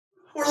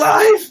We're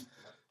live!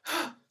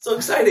 So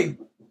exciting.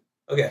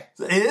 Okay.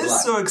 It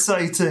is so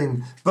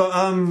exciting.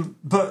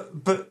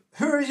 But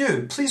who are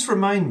you? Please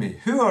remind me.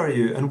 Who are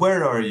you and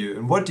where are you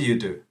and what do you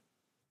do?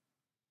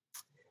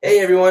 Hey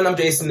everyone, I'm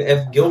Jason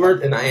F.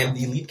 Gilbert and I am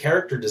the lead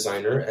character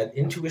designer at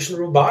Intuition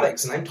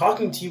Robotics and I'm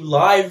talking to you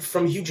live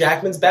from Hugh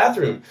Jackman's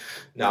bathroom.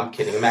 No, I'm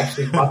kidding. I'm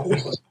actually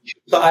talking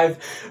live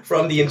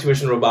from the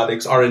Intuition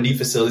Robotics R&D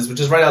facilities,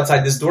 which is right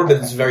outside this door, but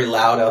it's very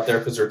loud out there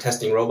because we're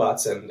testing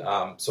robots and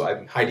so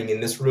I'm hiding in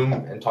this room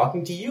and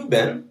talking to you,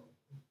 Ben.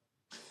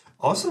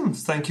 Awesome.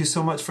 Thank you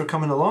so much for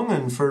coming along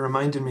and for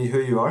reminding me who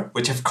you are,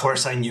 which of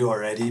course I knew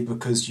already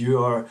because you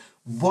are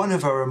one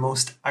of our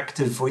most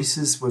active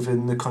voices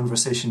within the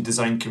conversation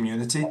design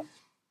community.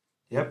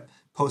 Yep.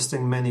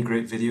 Posting many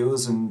great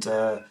videos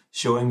and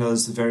showing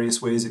us the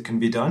various ways it can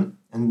be done.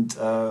 And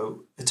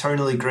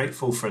eternally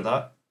grateful for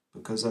that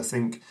because I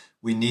think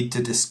we need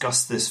to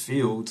discuss this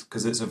field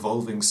because it's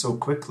evolving so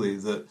quickly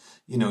that,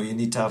 you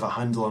need to have a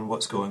handle on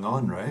what's going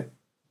on, right?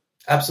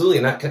 Absolutely.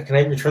 And can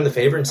I return the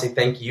favor and say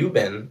thank you,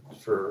 Ben,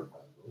 for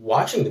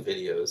watching the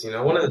videos?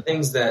 One of the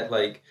things that,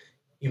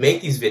 you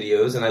make these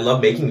videos, and I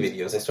love making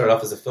videos. I started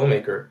off as a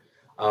filmmaker.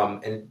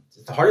 And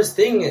the hardest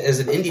thing as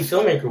an indie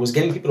filmmaker was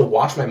getting people to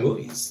watch my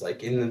movies.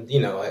 In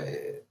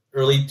the,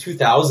 early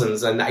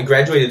 2000s, and I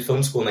graduated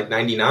film school in,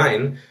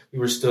 99. We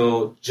were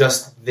still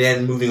just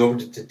then moving over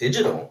to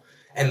digital.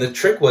 And the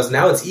trick was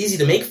now it's easy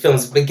to make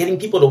films, but getting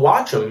people to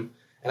watch them.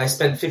 And I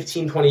spent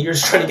 15, 20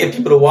 years trying to get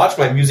people to watch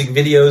my music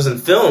videos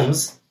and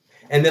films.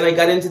 And then I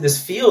got into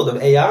this field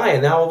of AI,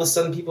 and now all of a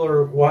sudden people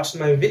are watching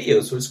my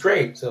videos. So it's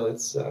great. So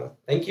it's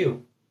thank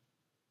you.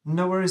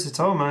 No worries at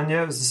all, man.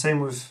 Yeah, it was the same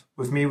with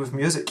me with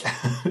music.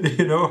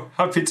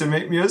 Happy to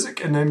make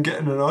music and then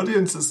getting an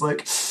audience. It's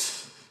like,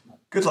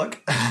 good luck.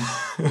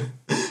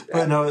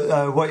 But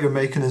no, what you're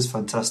making is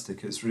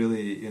fantastic. It's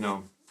really,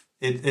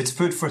 it's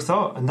food for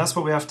thought, and that's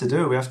what we have to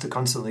do. We have to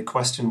constantly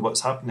question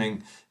what's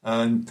happening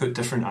and put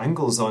different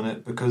angles on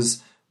it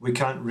because we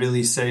can't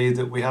really say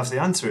that we have the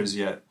answers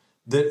yet.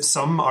 That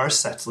some are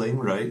settling,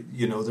 right?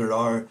 There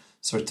are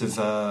sort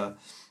of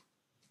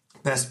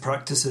best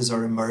practices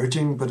are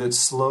emerging, but it's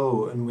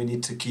slow, and we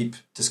need to keep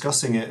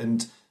discussing it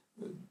and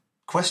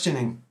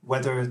questioning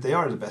whether they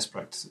are the best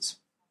practices.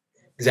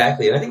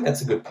 Exactly, and I think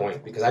that's a good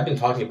point because I've been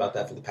talking about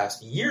that for the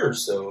past year or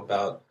so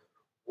about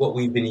what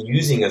we've been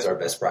using as our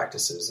best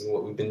practices and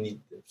what we've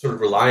been sort of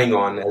relying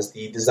on as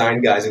the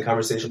design guys and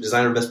conversational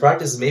designer best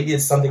practices. Maybe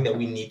it's something that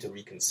we need to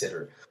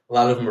reconsider. A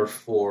lot of them are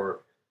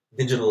for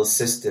digital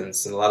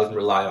assistants, and a lot of them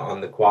rely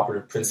on the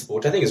cooperative principle,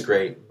 which I think is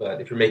great.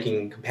 But if you're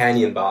making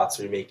companion bots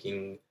or you're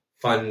making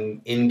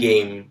fun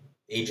in-game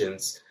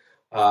agents,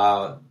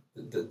 the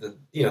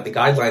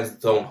guidelines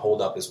don't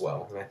hold up as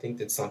well. And I think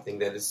that's something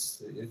that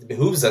it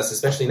behooves us,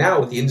 especially now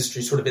with the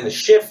industry sort of in a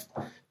shift,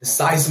 the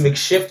seismic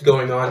shift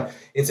going on.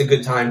 It's a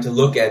good time to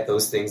look at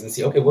those things and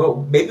see, okay, well,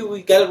 maybe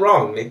we get it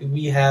wrong. Maybe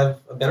we have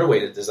a better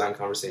way to design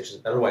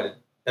conversations, better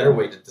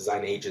way to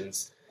design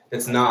agents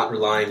that's not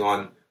relying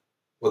on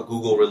what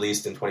Google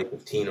released in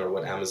 2015 or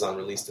what Amazon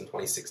released in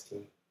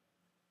 2016.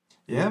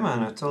 Yeah,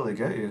 man, I totally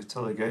get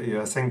you.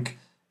 I think,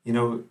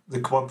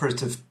 the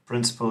cooperative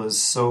principle is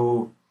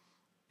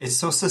it's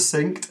so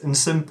succinct and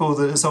simple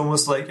that it's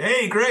almost like,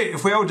 hey, great,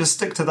 if we all just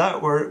stick to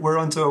that, we're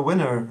onto a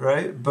winner,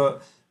 right?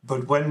 But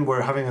when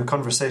we're having a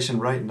conversation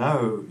right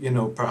now,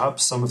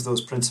 perhaps some of those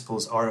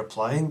principles are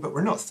applying, but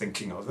we're not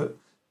thinking of it.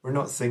 We're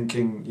not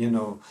thinking,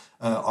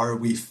 are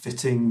we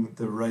fitting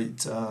the right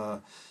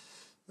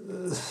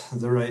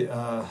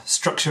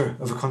structure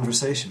of a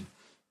conversation?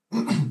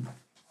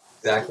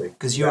 Exactly.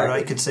 Because you or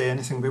I could say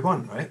anything we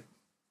want, right?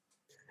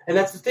 And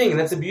that's the thing, and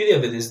that's the beauty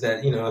of it is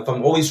that, if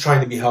I'm always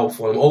trying to be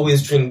helpful, I'm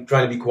always trying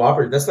to be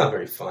cooperative, that's not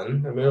very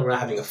fun. I mean, we're not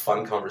having a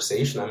fun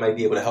conversation. I might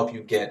be able to help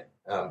you get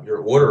your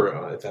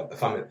order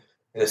if I'm an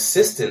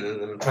assistant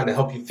and I'm trying to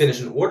help you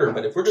finish an order.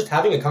 But if we're just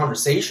having a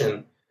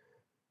conversation,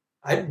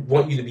 I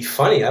want you to be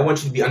funny. I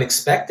want you to be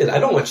unexpected. I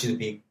don't want you to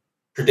be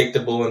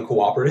predictable and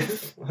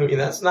cooperative. I mean,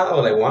 that's not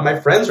what I want. My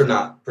friends are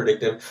not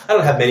predictive. I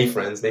don't have many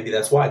friends. Maybe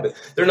that's why. But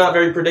they're not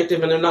very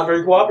predictive and they're not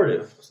very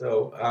cooperative.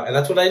 So, and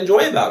that's what I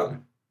enjoy about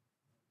them.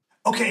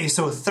 Okay,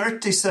 so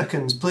 30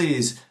 seconds,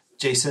 please.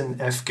 Jason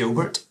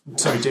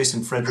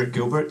Frederick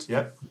Gilbert.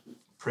 Yep.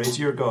 Pray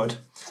to your God.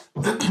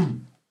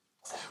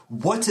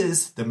 What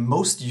is the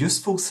most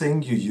useful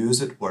thing you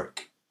use at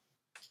work?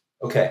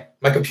 Okay,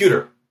 my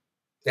computer.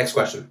 Next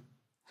question.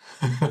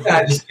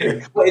 Just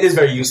kidding. Well, it is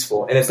very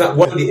useful, and it's not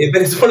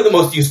it's one of the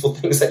most useful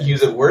things I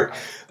use at work.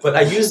 But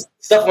I use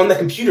stuff on the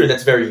computer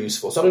that's very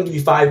useful. So I'm going to give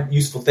you 5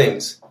 useful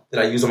things that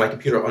I use on my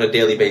computer on a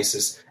daily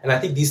basis. And I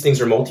think these things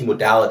are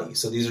multimodality.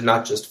 So these are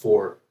not just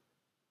for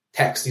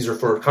text. These are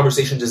for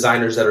conversation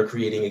designers that are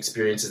creating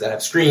experiences that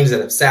have screens,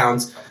 that have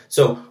sounds.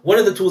 So one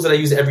of the tools that I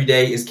use every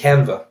day is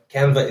Canva.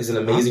 Canva is an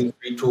amazing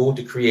free tool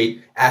to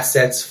create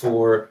assets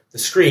for the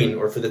screen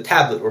or for the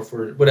tablet or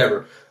for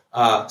whatever.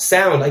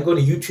 Sound, I go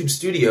to YouTube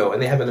Studio and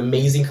they have an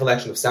amazing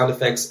collection of sound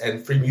effects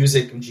and free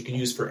music which you can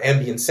use for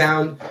ambient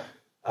sound.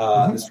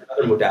 This is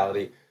another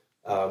modality.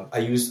 I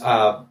use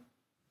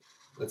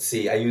let's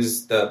see, I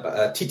use the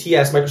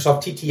TTS,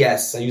 Microsoft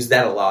TTS. I use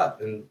that a lot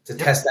and to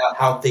test out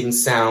how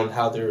things sound,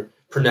 how they're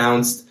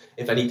pronounced.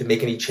 If I need to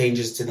make any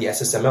changes to the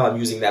SSML, I'm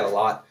using that a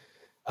lot.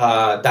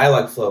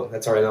 Dialogflow,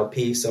 that's our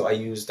NLP. So I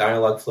use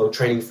Dialogflow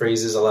training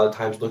phrases a lot of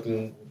times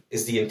looking,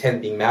 is the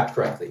intent being mapped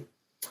correctly?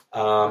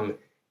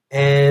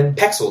 And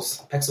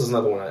Pexels. Pexels is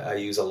another one I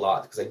use a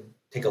lot because I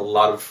take a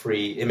lot of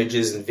free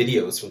images and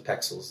videos from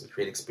Pexels to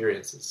create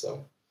experiences.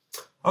 So,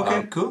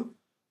 okay, cool.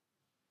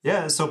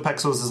 Yeah, so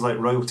Pexels is like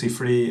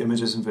royalty-free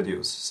images and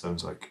videos,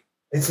 sounds like.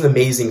 It's an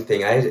amazing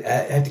thing. I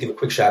have to give a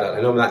quick shout out.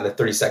 I know I'm not in the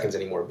 30 seconds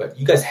anymore, but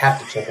you guys have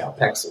to check out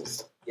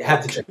Pexels. You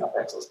have to check out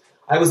Pexels.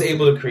 I was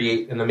able to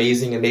create an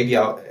amazing, and maybe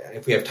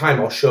if we have time,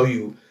 I'll show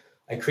you.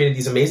 I created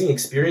these amazing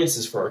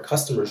experiences for our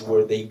customers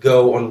where they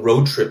go on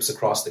road trips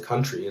across the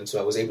country. And so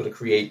I was able to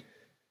create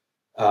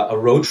a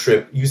road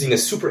trip using a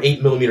super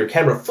 8mm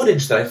camera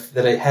footage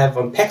that I have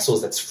on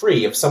Pexels that's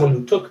free of someone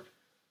who took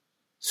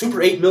super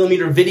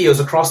 8mm videos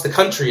across the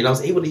country, and I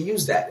was able to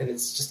use that, and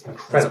it's just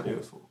incredible. That's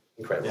beautiful.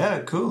 Incredible. Yeah,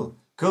 cool.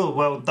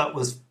 Well, that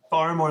was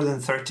far more than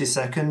 30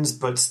 seconds,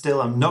 but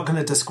still, I'm not going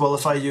to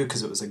disqualify you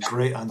because it was a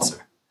great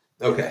answer.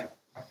 Okay.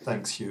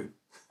 Thanks, Hugh.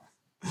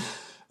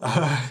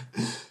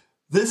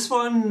 This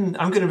one,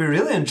 I'm going to be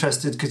really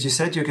interested because you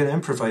said you're going to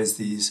improvise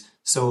these.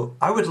 So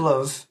I would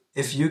love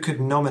if you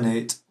could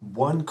nominate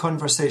one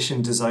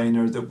conversation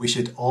designer that we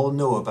should all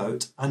know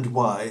about and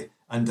why.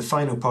 And the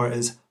final part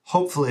is,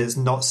 hopefully it's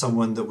not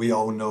someone that we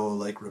all know,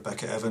 like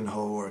Rebecca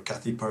Evanhoe or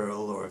Kathy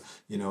Pearl or,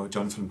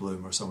 Jonathan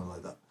Bloom or someone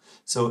like that.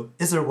 So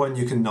is there one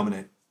you can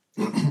nominate?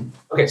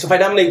 Okay, so if I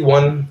nominate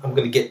one, I'm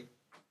going to get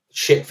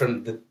shit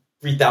from the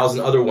 3,000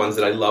 other ones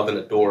that I love and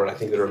adore, and I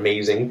think they're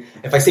amazing.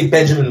 If I say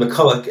Benjamin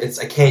McCulloch,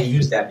 I can't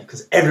use that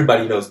because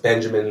everybody knows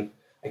Benjamin.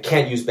 I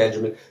can't use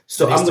Benjamin.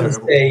 So I'm going to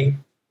say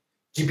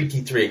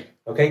GPT-3,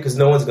 okay? Because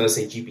no one's going to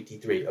say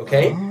GPT-3,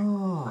 okay?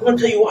 Oh. I'm going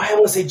to tell you why I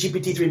want to say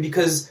GPT-3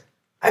 because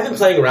I've been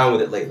playing around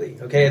with it lately,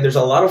 okay? And there's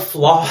a lot of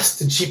flaws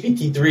to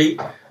GPT-3,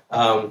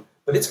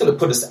 but it's going to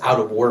put us out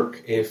of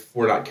work if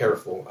we're not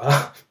careful.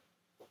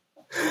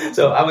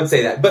 So I would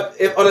say that. But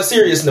on a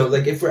serious note,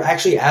 like if we're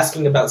actually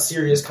asking about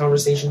serious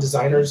conversation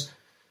designers,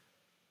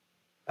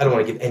 I don't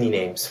want to give any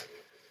names.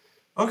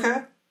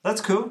 Okay,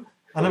 that's cool.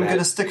 And I'm going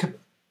to stick a...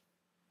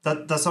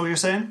 That's all you're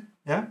saying?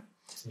 Yeah?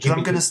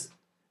 I'm going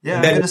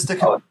to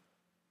stick a...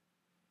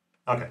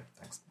 Okay,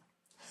 thanks.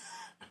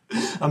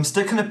 I'm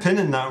sticking a pin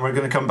in that and we're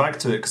going to come back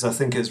to it because I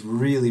think it's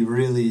really,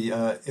 really...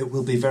 it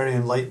will be very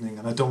enlightening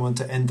and I don't want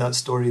to end that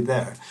story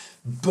there.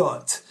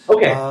 But...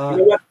 Okay, you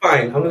know what?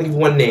 Fine. I'm going to give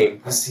one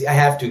name. I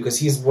have to because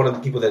he's one of the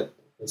people that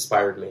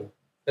inspired me.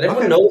 But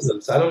everyone knows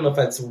him, so I don't know if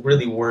that's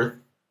really worth...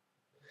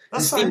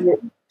 That's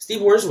fine. Steve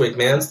Worswick,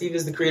 man. Steve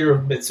is the creator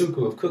of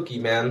Mitsuku, of Cookie,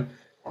 man.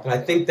 And I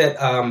think that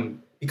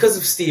because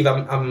of Steve,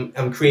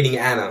 I'm creating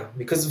Anna.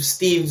 Because of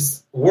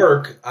Steve's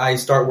work, I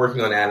start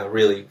working on Anna,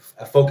 really.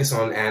 I focus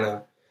on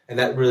Anna, and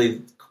that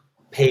really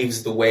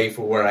paves the way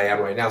for where I am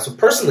right now. So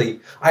personally,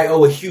 I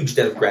owe a huge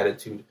debt of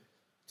gratitude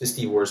to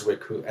Steve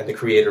Worswick and the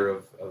creator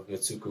of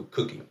Mitsuku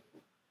Cookie.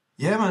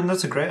 Yeah, man,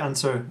 that's a great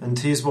answer. And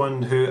he's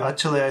one who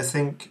actually I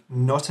think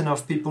not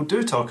enough people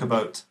do talk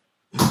about.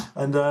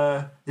 And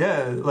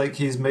like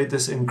he's made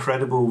this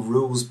incredible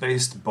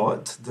rules-based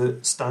bot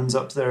that stands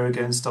up there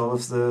against all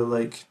of the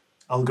like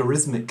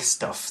algorithmic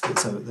stuff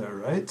that's out there,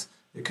 right?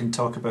 It can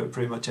talk about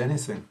pretty much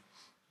anything.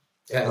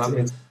 Yeah,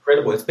 it's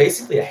incredible. It's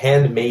basically a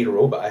handmade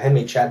robot, a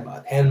handmade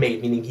chatbot.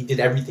 Handmade meaning he did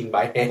everything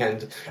by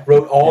hand,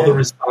 wrote all the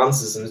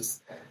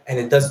responses, and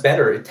it does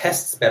better. It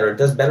tests better. It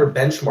does better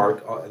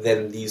benchmark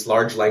than these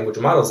large language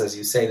models, as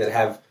you say, that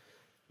have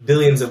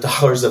billions of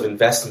dollars of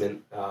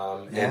investment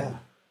and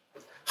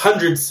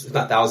hundreds, if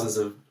not thousands,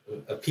 of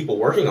people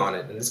working on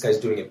it. And this guy's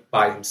doing it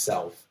by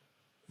himself.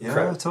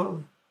 Yeah,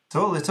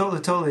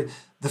 totally.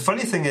 The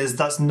funny thing is,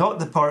 that's not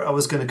the part I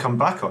was going to come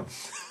back on.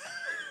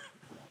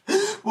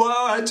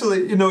 Well,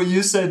 actually,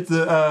 you said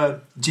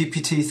that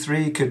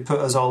GPT-3 could put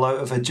us all out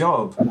of a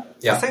job.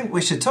 Yeah. I think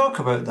we should talk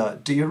about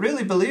that. Do you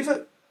really believe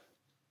it?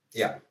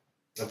 Yeah,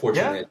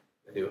 unfortunately,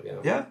 I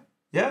do.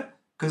 Yeah,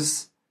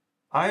 because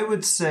I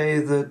would say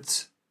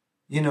that,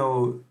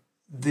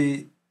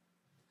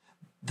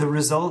 the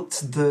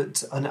result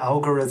that an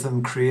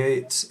algorithm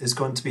creates is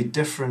going to be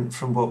different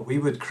from what we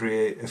would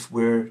create if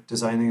we're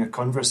designing a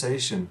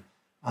conversation.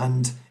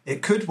 And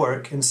it could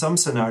work in some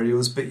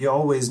scenarios, but you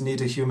always need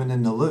a human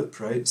in the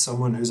loop, right?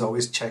 Someone who's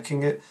always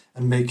checking it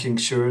and making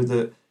sure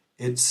that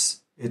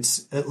it's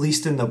at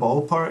least in the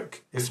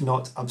ballpark, if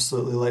not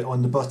absolutely like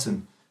on the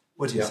button.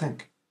 What do you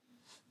think?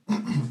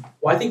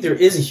 Well, I think there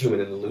is a human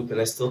in the loop,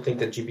 and I still think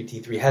that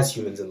GPT-3 has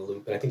humans in the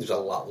loop, and I think there's a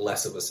lot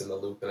less of us in the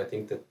loop, and I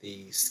think that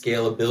the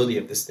scalability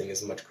of this thing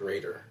is much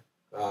greater.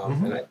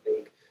 And I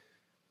think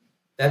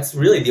that's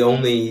really the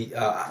only...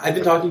 I've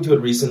been talking to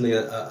it recently.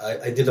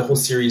 I did a whole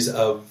series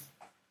of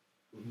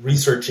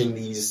researching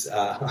these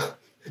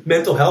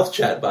mental health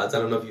chatbots. I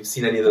don't know if you've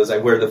seen any of those. I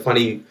wear the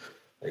funny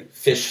like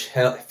fish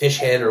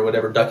head or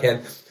whatever, duck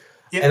head.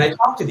 Yeah. And I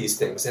talk to these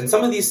things. And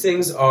some of these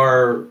things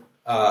are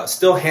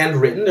still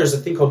handwritten. There's a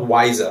thing called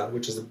Wyza,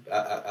 which is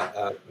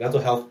a mental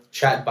health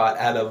chatbot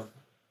out of,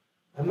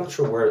 I'm not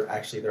sure where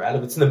actually they're out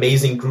of. It's an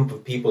amazing group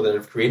of people that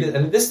have created,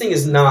 and this thing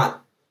is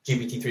not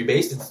GPT-3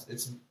 based.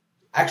 It's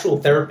actual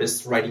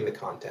therapists writing the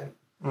content.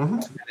 Mm-hmm.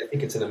 I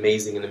think it's an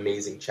amazing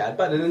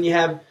chatbot. And then you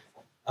have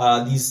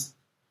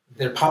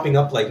they're popping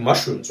up like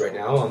mushrooms right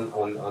now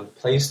on the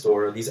Play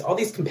Store. All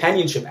these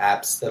companionship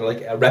apps that are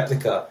like a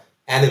Replica,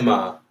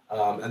 Anima,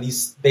 and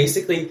these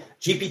basically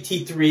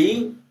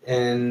GPT-3,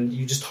 and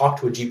you just talk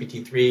to a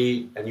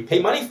GPT-3 and you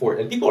pay money for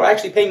it, and people are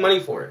actually paying money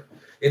for it.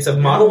 It's a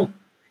model.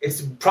 It's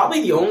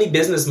probably the only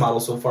business model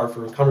so far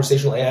for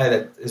conversational AI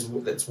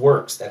that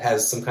works, that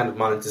has some kind of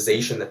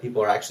monetization that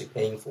people are actually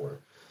paying for.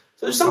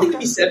 So there's something to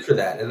be said for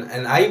that.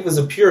 And I was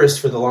a purist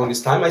for the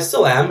longest time. I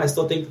still am. I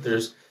still think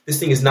that this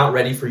thing is not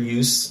ready for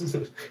use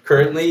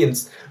currently.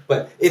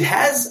 But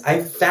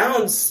I've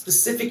found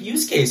specific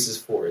use cases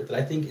for it that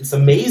I think it's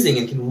amazing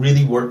and can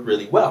really work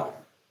really well.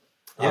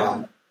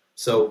 Yeah.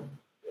 So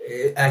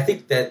I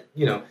think that,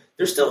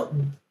 there's still...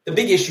 The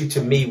big issue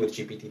to me with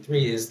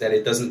GPT-3 is that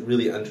it doesn't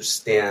really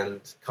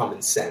understand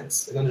common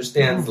sense. It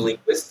understands the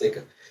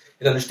linguistic.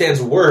 It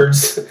understands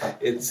words. But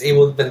it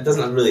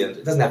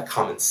doesn't have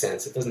common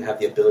sense. It doesn't have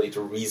the ability to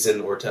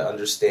reason or to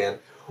understand.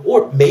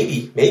 Or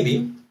maybe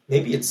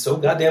it's so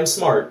goddamn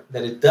smart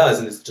that it does,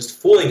 and it's just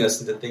fooling us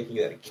into thinking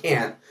that it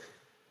can't,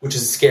 which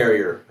is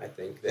scarier, I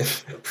think, than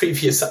the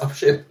previous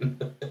option.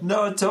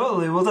 No,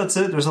 totally. Well, that's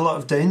it. There's a lot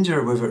of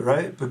danger with it,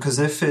 right? Because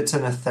if it's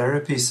in a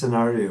therapy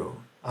scenario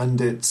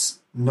and it's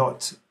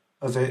not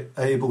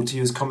able to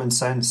use common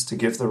sense to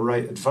give the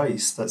right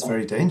advice, that's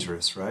very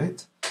dangerous,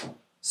 right?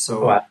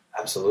 So,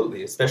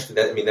 absolutely, especially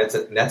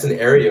that. That's an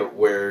area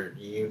where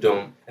you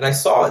don't. And I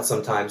saw it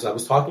sometimes. I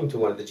was talking to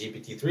one of the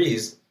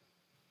GPT-3s,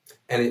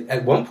 and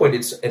at one point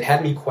it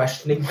had me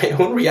questioning my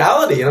own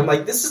reality, and I'm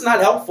like, this is not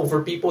helpful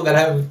for people that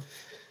have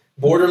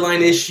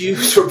borderline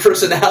issues or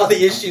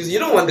personality issues. You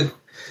don't want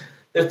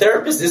the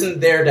therapist isn't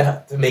there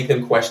to make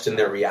them question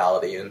their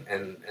reality,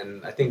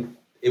 and I think.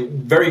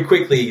 Very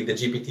quickly, the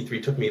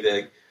GPT-3 took me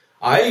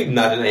I'm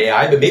not an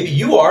AI, but maybe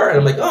you are. And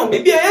I'm like, oh,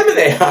 maybe I am an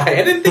AI.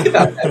 I didn't think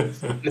about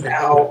that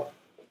now.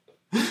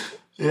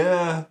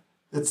 Yeah.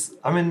 That's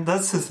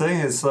the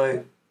thing. It's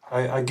like,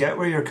 I get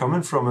where you're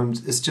coming from. And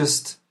it's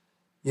just,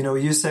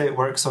 you say it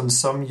works on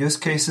some use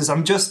cases.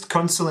 I'm just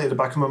constantly at the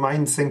back of my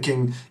mind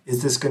thinking,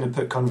 is this going to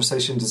put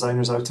conversation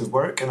designers out of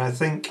work? And I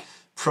think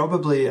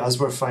probably, as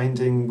we're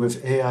finding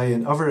with AI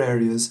in other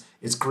areas,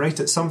 it's great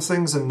at some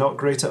things and not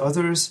great at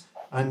others.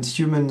 And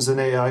humans and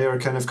AI are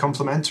kind of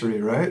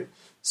complementary, right?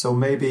 So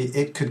maybe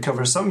it could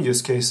cover some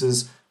use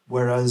cases,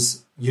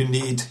 whereas you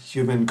need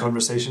human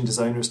conversation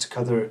designers to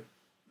cover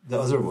the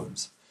other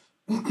ones.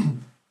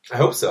 I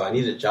hope so. I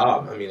need a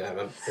job.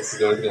 That's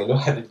the only thing I know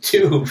how to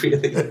do,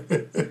 really.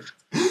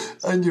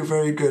 And you're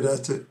very good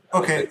at it.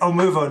 Okay, I'll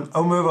move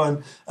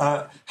on.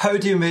 How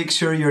do you make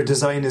sure your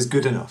design is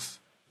good enough?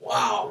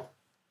 Wow.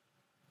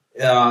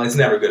 It's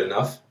never good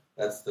enough.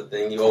 That's the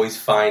thing. You always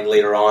find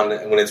later on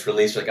when it's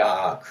released, you're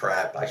like,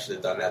 crap, I should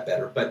have done that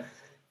better. But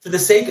for the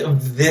sake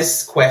of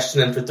this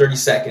question and for 30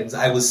 seconds,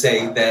 I would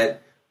say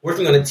that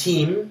working on a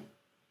team,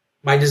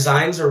 my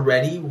designs are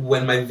ready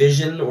when my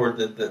vision or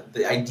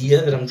the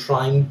idea that I'm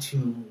trying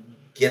to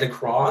get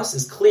across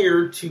is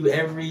clear to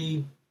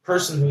every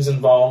person who's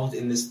involved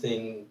in this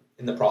thing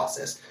in the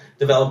process.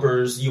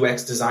 Developers,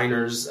 UX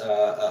designers,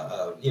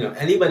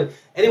 anyone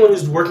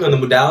who's working on the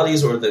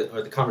modalities or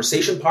the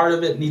conversation part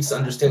of it needs to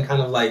understand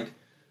kind of like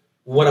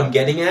what I'm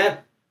getting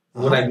at,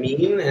 what I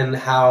mean, and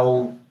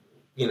how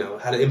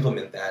to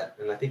implement that.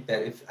 And I think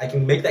that if I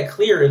can make that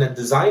clear in a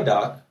design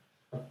doc,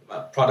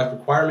 a product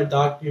requirement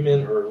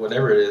document, or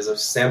whatever it is, a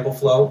sample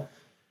flow,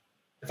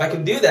 if I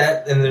can do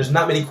that and there's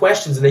not many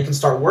questions and they can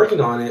start working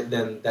on it,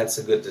 then that's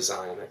a good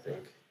design, I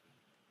think.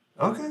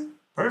 Okay,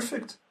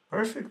 perfect.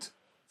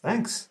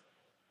 Thanks.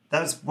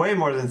 That's way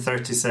more than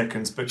 30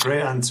 seconds, but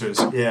great answers.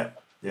 Yeah.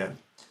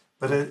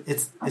 But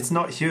it's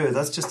not Hugh.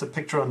 That's just a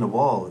picture on the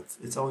wall.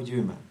 It's all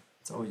you, man.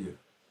 It's all you.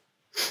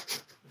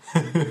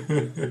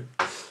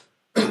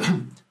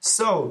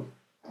 So,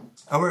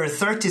 our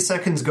 30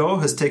 seconds go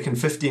has taken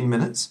 15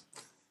 minutes.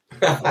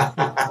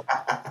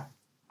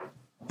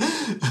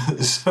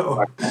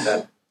 So,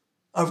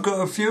 I've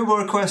got a few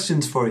more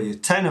questions for you,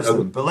 10 of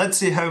them, but let's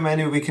see how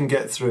many we can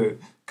get through.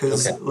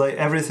 Because like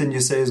everything you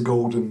say is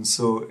golden,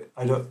 so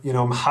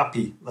I'm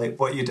happy. Like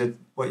what you did,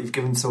 what you've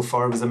given so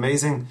far was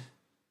amazing.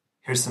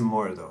 Here's some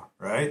more though,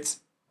 right?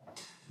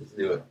 Let's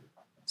do it.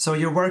 So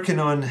you're working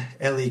on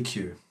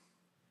LEQ,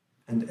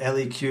 and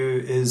LEQ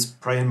is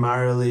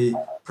primarily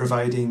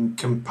providing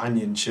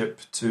companionship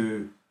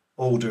to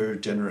older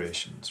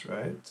generations,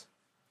 right?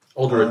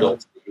 Older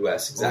adults in the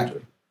US,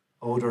 exactly.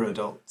 Older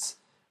adults.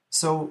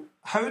 So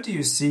how do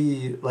you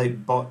see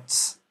like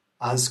bots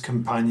as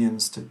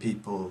companions to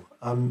people?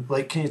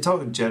 Can you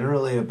talk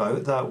generally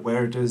about that?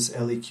 Where does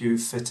LEQ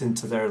fit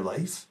into their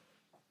life?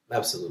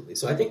 Absolutely.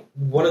 So I think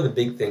one of the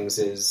big things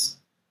is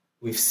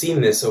we've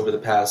seen this over the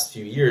past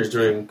few years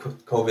during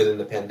COVID and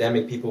the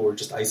pandemic. People were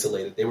just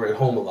isolated. They were at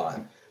home a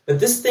lot. But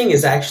this thing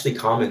is actually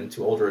common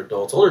to older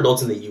adults. Older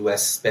adults in the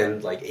U.S.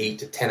 spend like 8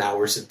 to 10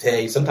 hours a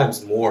day,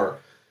 sometimes more,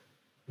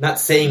 not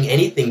saying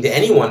anything to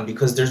anyone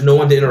because there's no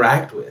one to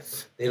interact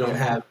with. They don't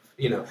have,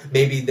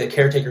 maybe the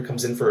caretaker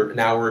comes in for an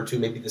hour or two,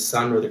 maybe the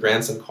son or the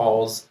grandson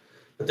calls,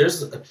 but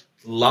there's a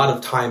lot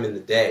of time in the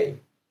day.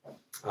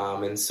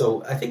 And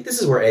so I think this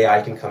is where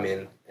AI can come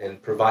in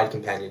and provide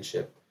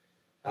companionship.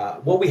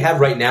 What we have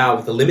right now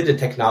with the limited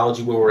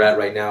technology where we're at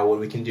right now, what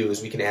we can do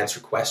is we can answer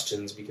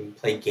questions, we can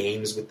play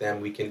games with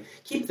them, we can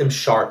keep them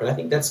sharp. And I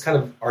think that's kind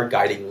of our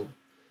guiding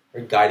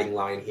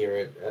line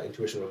here at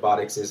Intuition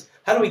Robotics is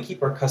how do we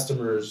keep our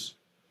customers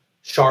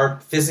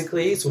sharp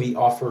physically? So we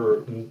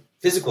offer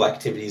physical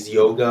activities,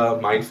 yoga,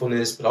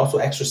 mindfulness, but also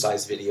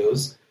exercise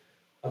videos.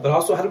 But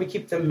also how do we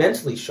keep them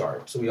mentally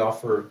sharp? So we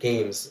offer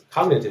games,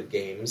 cognitive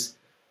games.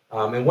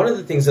 And one of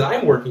the things that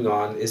I'm working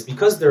on is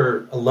because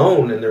they're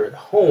alone and they're at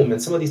home,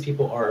 and some of these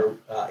people are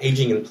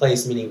aging in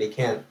place, meaning they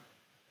can't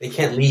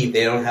leave,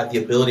 they don't have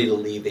the ability to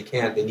leave,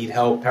 they need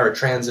help,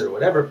 paratransit or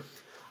whatever.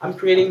 I'm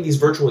creating these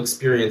virtual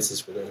experiences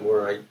for them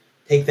where I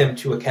take them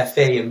to a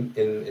cafe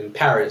in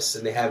Paris,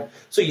 and they have.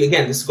 So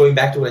again, this is going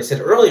back to what I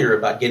said earlier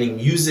about getting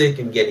music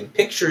and getting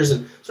pictures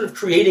and sort of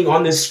creating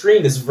on this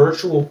screen this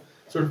virtual,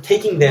 sort of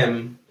taking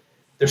them.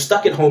 They're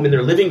stuck at home in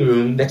their living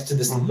room next to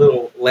this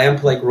little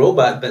lamp-like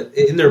robot, but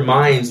in their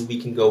minds,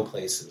 we can go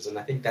places. And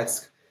I think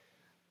that's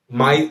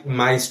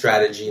my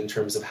strategy in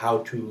terms of how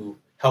to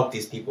help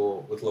these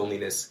people with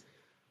loneliness.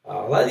 A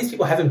lot of these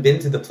people haven't been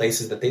to the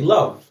places that they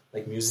love,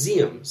 like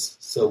museums.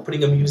 So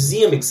putting a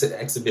museum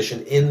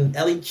exhibition in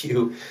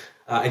LEQ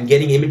and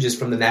getting images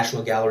from the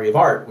National Gallery of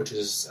Art, which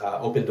is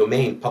open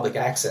domain, public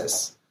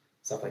access,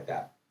 stuff like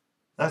that.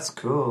 That's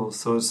cool.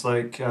 So it's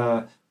like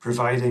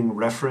providing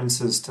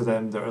references to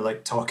them that are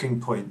like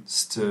talking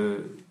points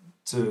to,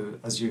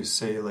 as you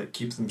say, like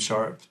keep them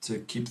sharp, to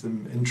keep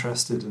them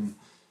interested. And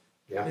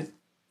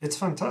it's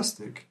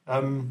fantastic.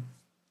 And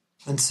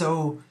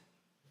so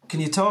can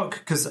you talk,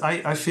 because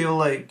I feel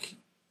like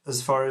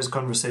as far as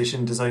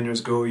conversation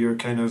designers go, you're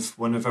kind of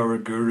one of our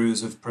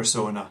gurus of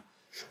persona,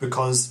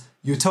 because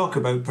you talk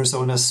about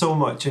persona so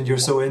much and you're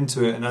so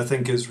into it. And I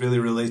think it's really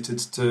related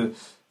to,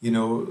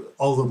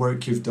 all the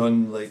work you've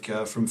done, like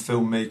from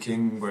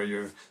filmmaking, where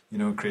you're,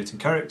 creating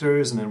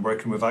characters and then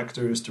working with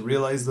actors to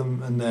realize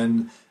them, and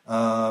then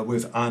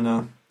with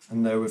Anna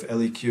and now with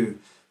LEQ.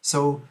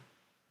 So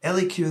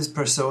LEQ's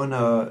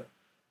persona,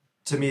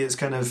 to me, is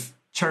kind of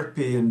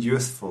chirpy and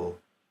youthful.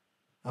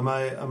 Am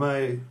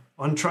I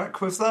on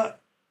track with that?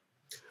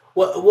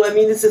 Well, I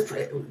mean,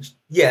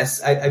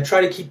 yes, I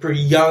try to keep her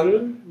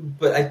young,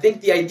 but I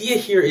think the idea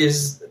here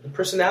is the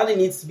personality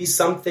needs to be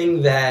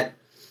something that.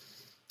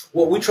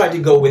 Well, we tried to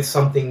go with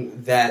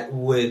something that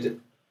would.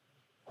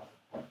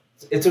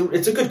 It's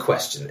a good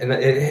question, and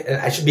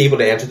I should be able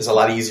to answer this a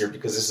lot easier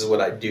because this is what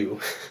I do.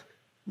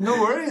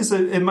 No worries,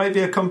 it might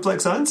be a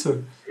complex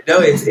answer. No,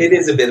 it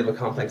is a bit of a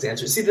complex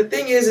answer. See, the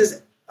thing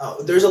is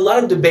there's a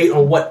lot of debate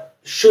on what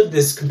should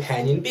this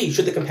companion be.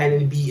 Should the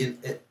companion be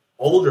an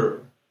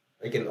older,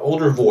 like an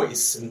older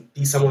voice, and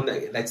be someone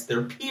that's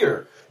their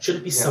peer? Should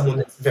it be someone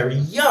that's very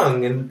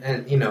young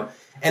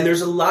And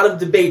there's a lot of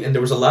debate, and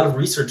there was a lot of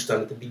research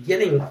done at the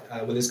beginning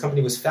when this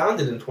company was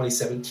founded in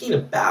 2017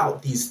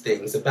 about these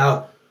things,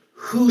 about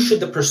who should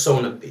the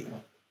persona be.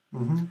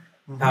 Mm-hmm.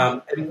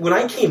 Mm-hmm. And when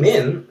I came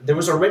in, there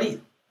was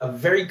already a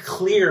very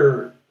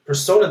clear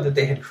persona that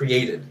they had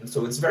created. And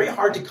so it's very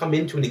hard to come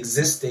into an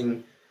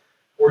existing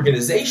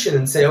organization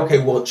and say, okay,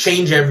 well,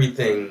 change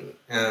everything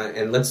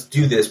and let's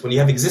do this when you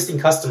have existing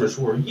customers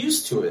who are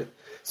used to it.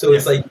 So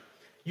it's like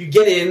you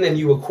get in and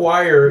you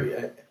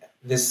acquire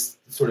this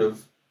sort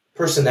of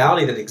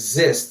personality that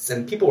exists,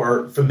 and people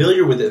are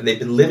familiar with it and they've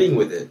been living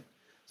with it.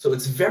 So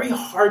it's very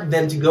hard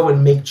then to go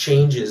and make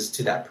changes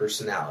to that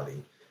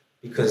personality,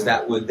 because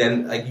that would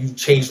then, like, you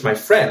changed my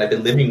friend. I've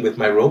been living with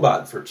my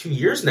robot for 2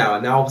 years now,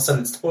 and now all of a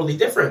sudden it's totally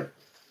different.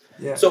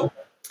 Yeah. So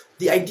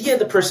the idea of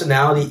the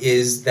personality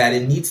is that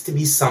it needs to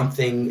be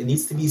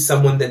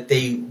someone that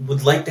they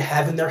would like to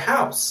have in their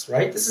house,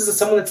 right? This is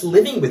someone that's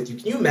living with you.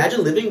 Can you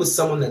imagine living with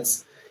someone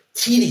that's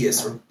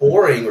tedious or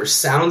boring or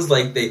sounds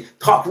like they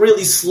talk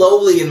really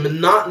slowly and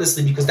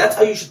monotonously, because that's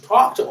how you should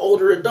talk to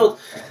older adults.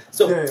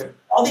 So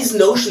all these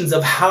notions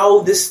of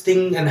how this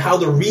thing and how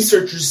the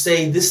researchers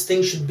say this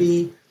thing should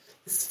be,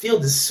 this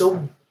field is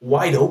so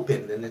wide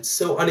open and it's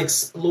so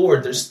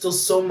unexplored. There's still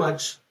so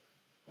much.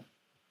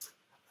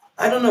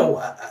 I don't know.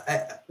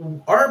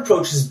 Our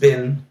approach has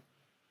been,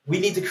 we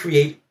need to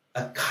create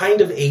a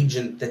kind of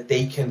agent that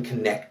they can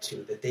connect to,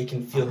 that they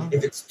can feel.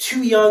 If it's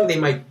too young, they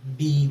might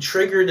be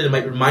triggered, and it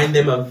might remind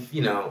them of,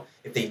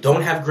 if they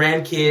don't have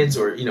grandkids,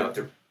 or,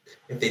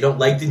 if they don't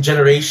like the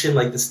generation,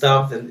 like the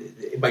stuff, then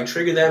it might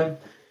trigger them.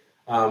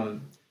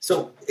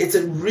 So it's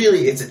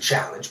a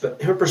challenge,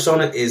 but her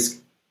persona is,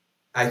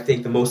 I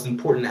think, the most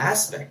important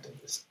aspect of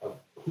this, of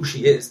who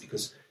she is,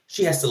 because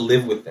she has to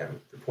live with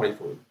them for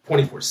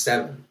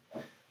 24/7.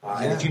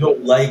 And if you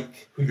don't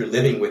like who you're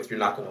living with, you're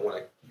not going to want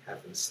to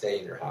have them stay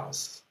in your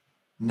house.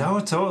 No,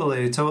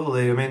 totally.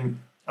 I mean,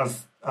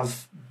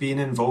 I've been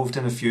involved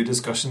in a few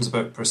discussions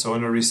about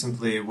persona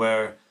recently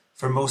where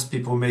for most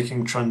people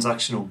making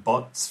transactional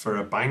bots for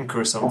a bank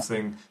or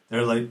something,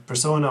 they're like,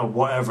 persona,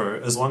 whatever,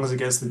 as long as it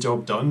gets the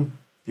job done,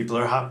 people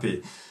are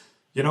happy.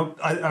 You know,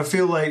 I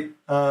feel like...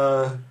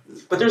 but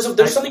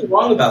there's something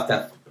wrong about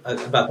that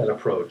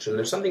approach, and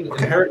there's something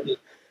inherently...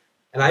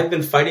 And I've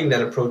been fighting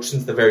that approach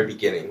since the very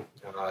beginning,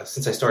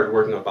 since I started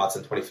working on bots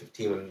in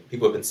 2015, when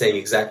people have been saying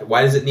exactly,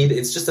 why does it need...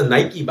 It's just a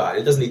Nike bot.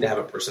 It doesn't need to have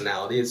a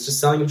personality. It's just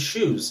selling them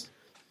shoes.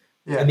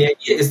 Yeah. And the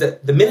idea is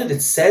that the minute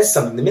it says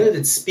something, the minute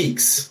it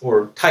speaks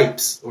or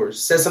types or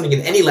says something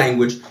in any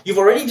language, you've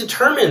already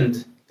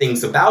determined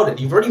things about it.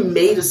 You've already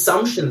made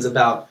assumptions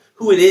about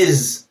who it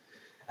is.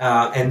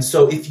 And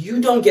so if you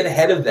don't get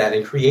ahead of that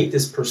and create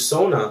this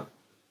persona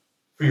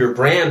for your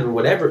brand or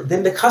whatever,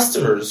 then the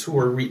customers who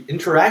are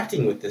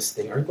interacting with this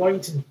thing are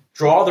going to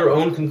draw their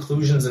own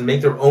conclusions and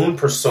make their own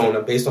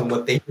persona based on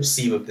what they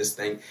perceive of this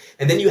thing.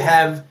 And then you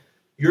have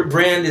your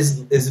brand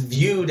is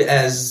viewed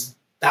as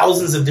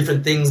thousands of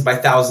different things by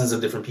thousands of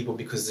different people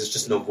because there's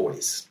just no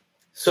voice.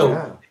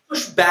 So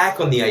push back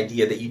on the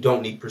idea that you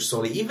don't need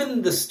persona.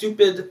 Even the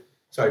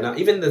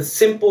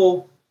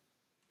simple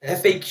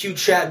FAQ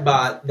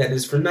chatbot that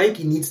is for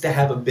Nike needs to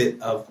have a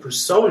bit of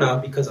persona,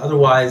 because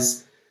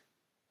otherwise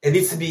it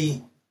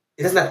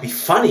doesn't have to be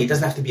funny. It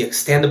doesn't have to be a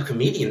stand-up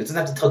comedian. It doesn't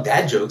have to tell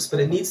dad jokes, but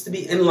it needs to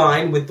be in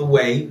line with the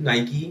way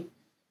Nike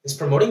is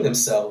promoting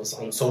themselves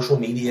on social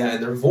media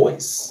and their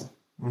voice.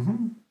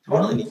 Mm-hmm.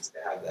 Totally needs to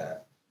have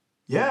that.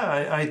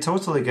 Yeah, I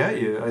totally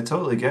get you.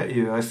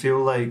 I feel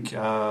like,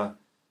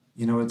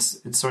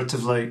 it's sort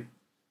of like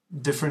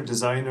different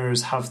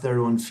designers have their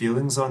own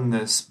feelings on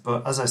this.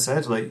 But as I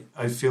said, like,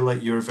 I feel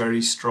like you're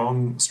very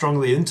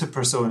strongly into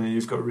persona.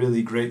 You've got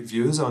really great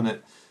views on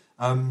it.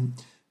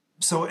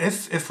 So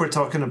if we're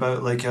talking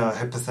about like a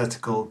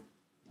hypothetical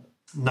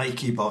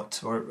Nike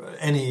bot or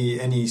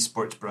any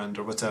sports brand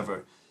or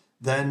whatever,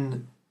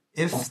 then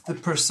if the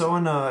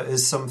persona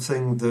is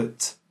something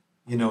that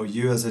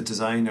you as a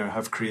designer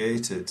have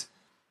created,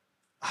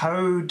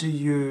 how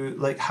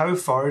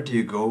far do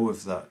you go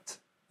with that?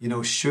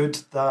 Should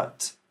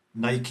that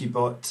Nike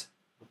bot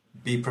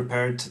be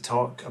prepared to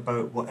talk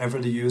about whatever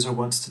the user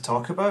wants to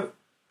talk about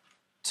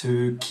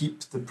to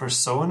keep the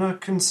persona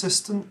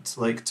consistent,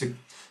 like to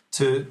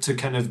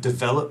kind of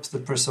develop the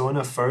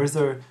persona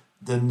further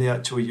than the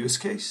actual use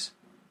case?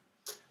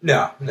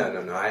 No.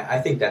 I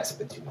think that's a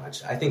bit too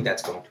much. I think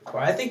that's going too far.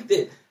 I think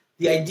that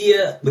the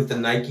idea with the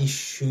Nike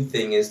shoe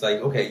thing is like,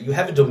 okay, you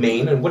have a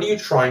domain, and what are you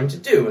trying to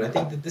do? And I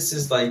think that this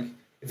is like,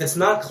 if it's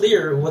not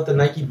clear what the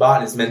Nike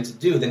bot is meant to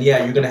do, then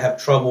you're going to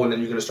have trouble, and then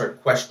you're going to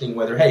start questioning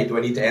whether, hey, do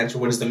I need to answer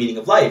what is the meaning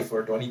of life,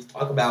 or do I need to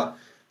talk about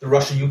the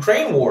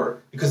Russia-Ukraine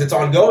war because it's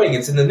ongoing,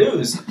 it's in the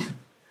news.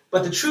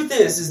 But the truth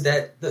is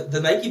that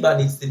the Nike bot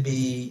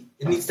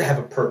needs to have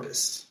a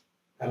purpose.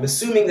 I'm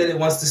assuming that it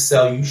wants to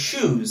sell you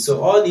shoes,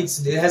 so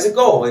it has a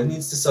goal. It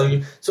needs to sell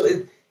you. So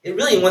it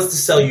really wants to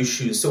sell you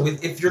shoes. So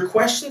if your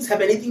questions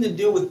have anything to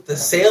do with the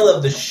sale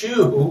of the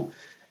shoe,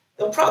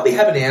 they'll probably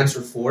have an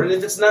answer for it. And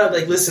if it's not,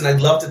 like, listen, I'd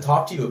love to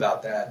talk to you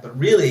about that, but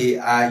really,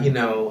 I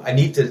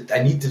need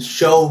to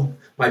show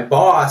my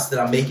boss that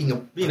I'm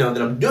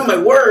that I'm doing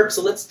my work.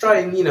 So let's try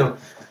and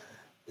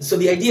So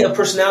the idea of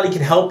personality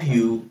can help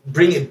you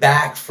bring it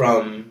back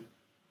from,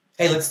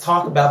 hey, let's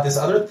talk about this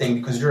other thing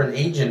because you're an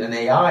agent, an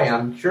AI, and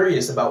I'm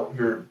curious about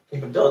your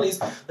capabilities.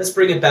 Let's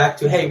bring it back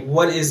to, hey,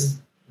 what is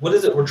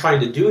it we're trying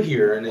to do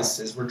here? And this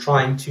is we're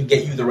trying to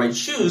get you the right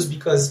shoes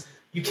because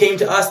you came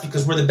to us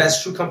because we're the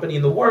best shoe company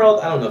in the world.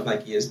 I don't know if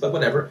Nike is, but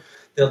whatever.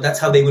 That's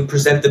how they would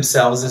present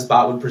themselves. This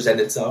bot would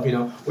present itself.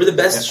 We're the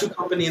best shoe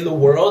company in the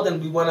world,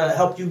 and we want to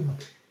help you,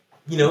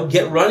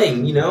 get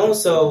running.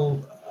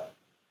 So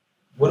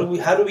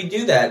how do we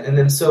do that? And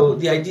then so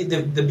the idea,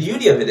 the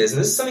beauty of it is, and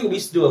this is something we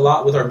used to do a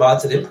lot with our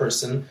bots at In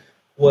Person,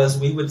 was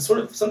we would sort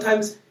of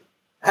sometimes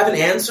have an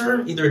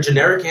answer, either a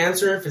generic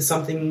answer if it's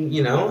something,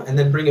 and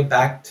then bring it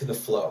back to the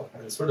flow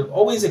and sort of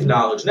always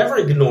acknowledge, never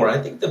ignore.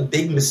 I think the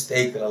big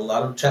mistake that a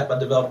lot of chatbot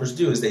developers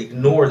do is they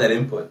ignore that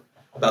input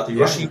about the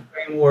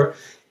Russia-Ukraine war.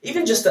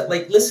 Even just that,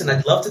 like, listen,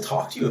 I'd love to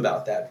talk to you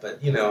about that, but,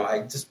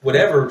 I just,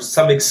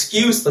 some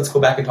excuse, let's go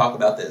back and talk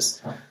about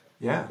this.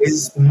 Yeah,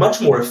 is much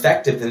more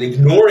effective than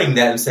ignoring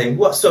that and saying,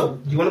 well, so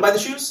do you want to buy the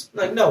shoes?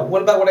 Like, no,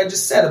 what about what I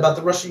just said about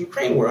the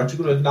Russia-Ukraine war? Aren't you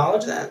going to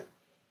acknowledge that?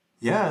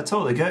 Yeah, I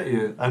totally get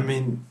you. I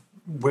mean,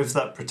 with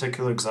that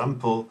particular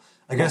example,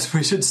 I guess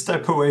we should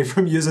step away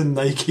from using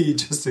Nike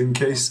just in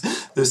case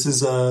this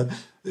is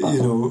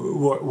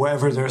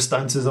whatever their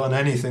stance is on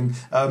anything.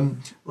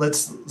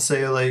 Let's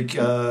say like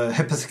a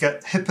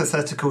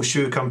hypothetical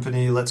shoe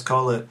company, let's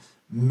call it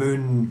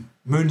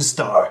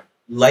Moonstar.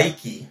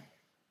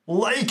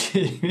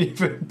 Likey,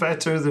 even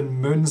better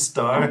than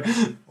Moonstar.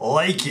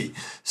 Likey.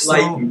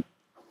 So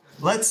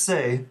let's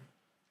say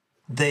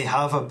they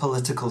have a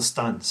political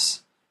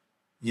stance.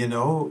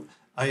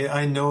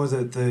 I know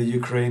that the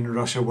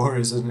Ukraine-Russia war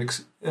is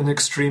an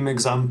extreme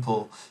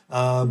example,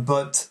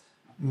 but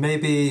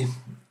maybe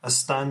a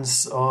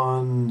stance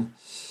on,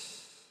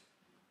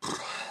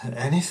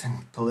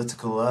 Anything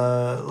political,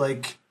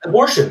 like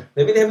abortion.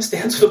 Maybe they have a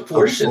stance with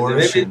abortion.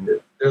 Maybe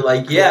they're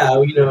like,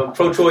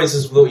 pro-choice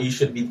is what you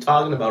should be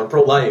talking about, or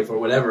pro-life, or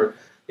whatever.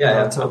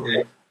 Yeah, totally.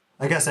 Okay.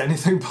 I guess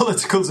anything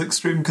political is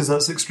extreme because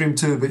that's extreme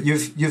too. But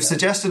you've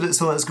suggested it,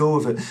 so let's go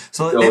with it.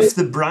 So if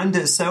the brand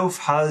itself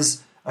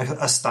has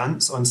a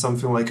stance on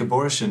something like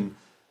abortion,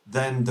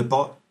 then the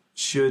bot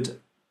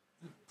should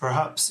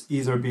perhaps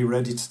either be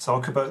ready to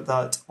talk about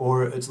that,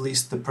 or at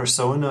least the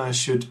persona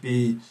should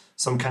be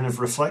some kind of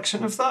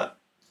reflection of that.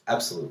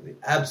 Absolutely,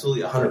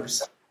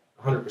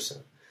 100%.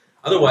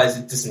 Otherwise,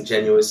 it's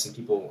disingenuous and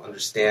people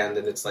understand,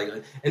 and it's like,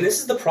 and this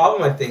is the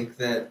problem I think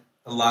that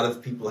a lot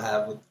of people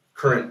have with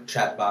current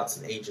chatbots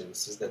and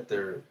agents, is that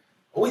they're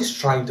always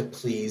trying to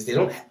please. They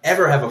don't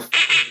ever have a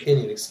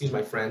opinion, excuse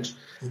my French.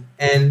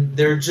 And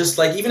they're just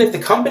like, even if the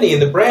company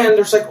and the brand, they're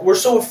just like, we're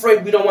so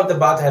afraid we don't want the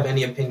bot to have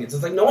any opinions.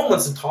 It's like, no one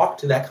wants to talk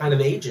to that kind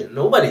of agent.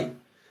 Nobody.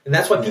 And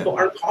that's why people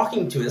aren't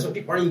talking to it. That's why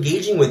people aren't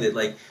engaging with it.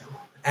 Like,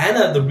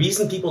 Anna, the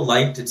reason people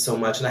liked it so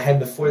much, and I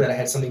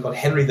had something called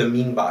Henry the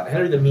Mean Bot.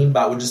 Henry the Mean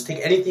Bot would just take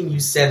anything you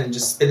said and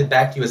just spit it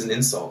back to you as an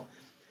insult.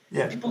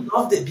 Yeah. People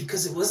loved it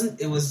because it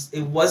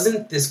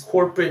wasn't this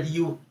corporate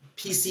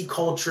PC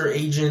culture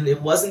agent.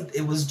 It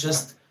was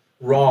just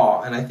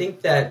raw. And I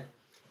think that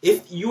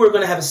if you are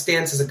going to have a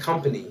stance as a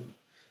company,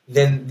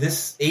 then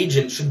this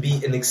agent should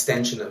be an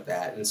extension of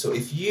that. And so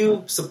if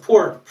you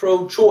support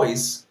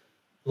pro-choice,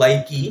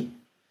 Likey,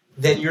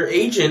 then your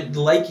agent,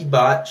 the Likey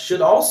bot,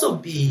 should also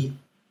be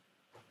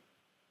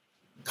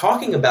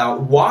talking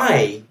about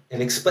why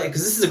and explain,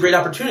 because this is a great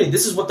opportunity.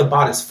 This is what the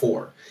bot is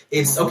for.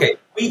 It's, okay,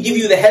 we give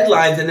you the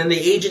headlines, and then the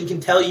agent can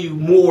tell you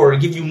more,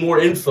 give you more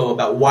info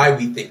about why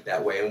we think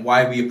that way and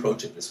why we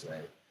approach it this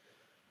way.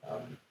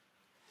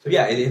 So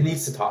yeah, it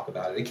needs to talk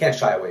about it. It can't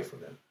shy away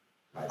from it.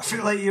 I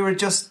feel like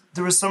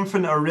there was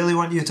something I really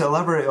want you to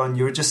elaborate on.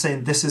 You were just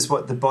saying this is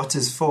what the bot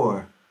is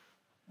for.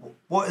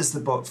 What is the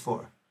bot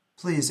for?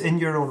 Please, in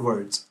your own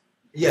words.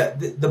 Yeah,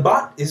 the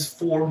bot is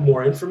for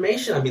more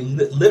information. I mean,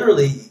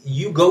 literally,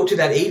 you go to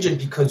that agent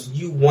because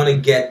you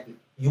want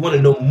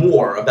to know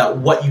more about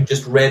what you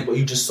just read, what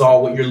you just saw,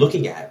 what you're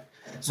looking at.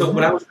 So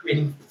when I was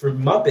creating for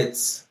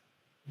Muppets,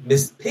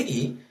 Miss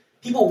Piggy,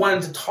 people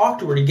wanted to talk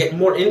to her to get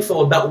more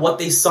info about what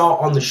they saw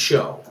on the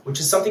show, which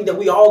is something that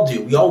we all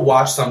do. We all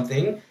watch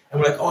something, and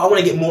we're like, oh, I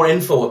want to get more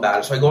info about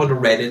it. So I go onto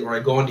Reddit, or I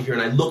go onto here,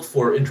 and I look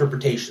for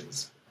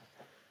interpretations.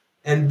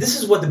 And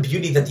this is what the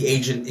beauty that the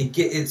agent,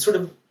 it's sort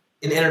of,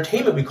 in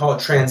entertainment, we call it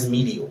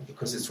transmedial,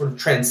 because it sort of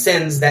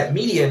transcends that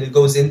media and it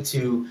goes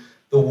into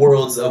the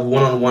worlds of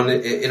one-on-one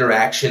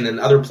interaction and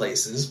other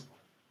places.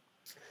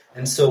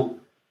 And so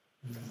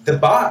the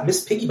bot,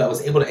 Miss Piggybot,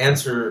 was able to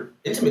answer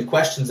intimate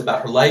questions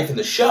about her life in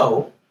the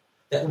show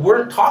that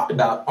weren't talked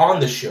about on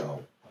the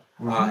show.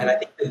 And I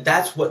think that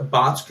that's what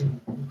bots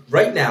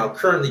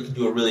currently can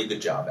do a really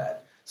good job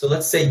at. So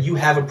let's say you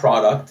have a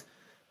product.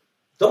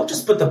 Don't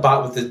just put the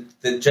bot with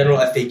the general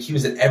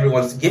FAQs that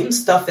everyone's give them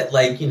stuff that,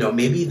 like,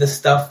 maybe the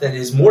stuff that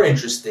is more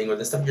interesting or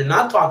the stuff you're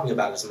not talking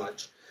about as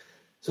much.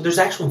 So there's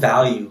actual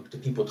value to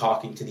people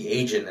talking to the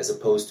agent as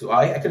opposed to,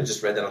 I could have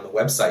just read that on the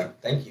website.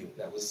 Thank you.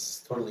 That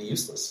was totally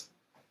useless.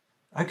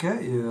 I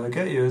get you.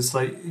 It's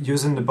like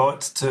using the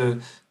bot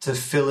to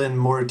fill in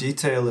more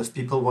detail if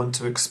people want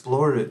to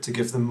explore it, to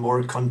give them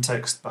more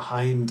context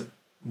behind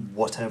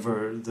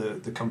whatever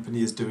the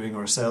company is doing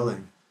or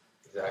selling.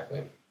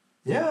 Exactly.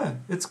 Yeah,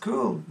 it's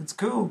cool.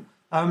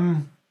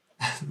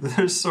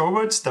 There's so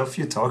much stuff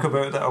you talk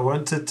about that I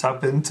want to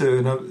tap into,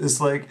 and it's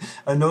like,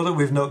 I know that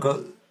we've not got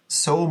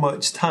so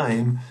much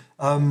time,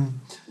 but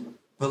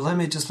let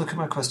me just look at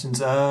my questions.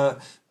 Well,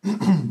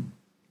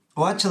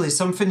 actually,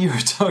 something you were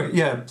talking...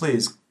 Yeah,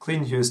 please,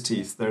 clean Hugh's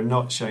teeth. They're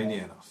not shiny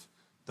enough.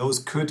 Those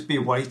could be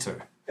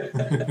whiter.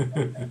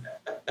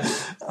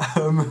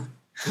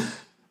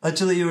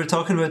 Actually, you were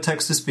talking about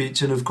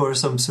text-to-speech, and of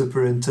course I'm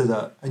super into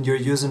that. And you're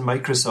using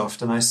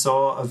Microsoft, and I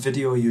saw a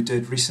video you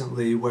did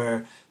recently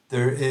where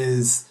there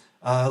is,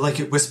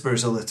 it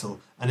whispers a little,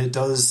 and it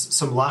does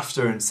some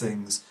laughter and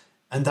things.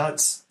 And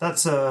that's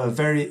a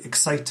very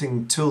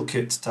exciting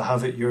toolkit to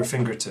have at your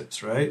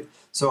fingertips, right?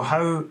 So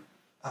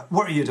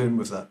what are you doing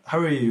with that? How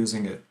are you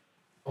using it?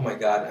 Oh my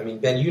God. I mean,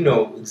 Ben, you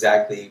know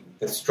exactly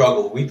the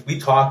struggle. We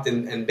talked,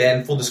 and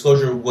Ben, full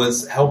disclosure,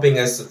 was helping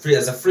us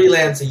as a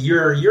freelance a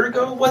year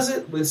ago, was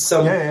it? With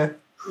some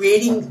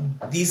creating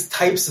these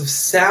types of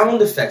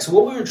sound effects. So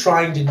what we were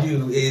trying to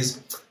do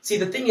is,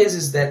 the thing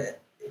is that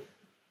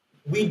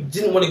we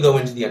didn't want to go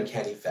into the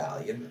uncanny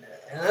valley. And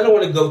I don't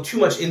want to go too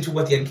much into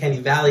what the uncanny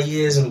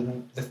valley is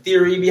and the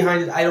theory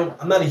behind it.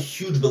 I'm not a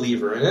huge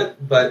believer in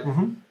it, but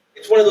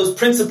it's one of those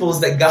principles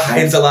that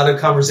guides a lot of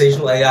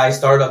conversational AI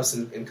startups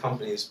and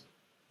companies.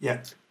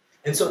 Yeah.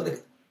 And so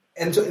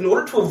in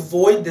order to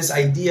avoid this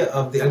idea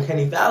of the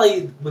uncanny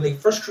valley, when they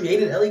first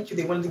created LEQ,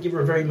 they wanted to give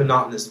her a very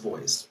monotonous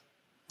voice.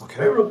 Okay.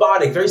 Very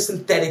robotic, very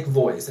synthetic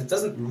voice. It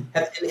doesn't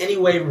have in any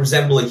way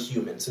resemble a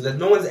human, so that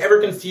no one's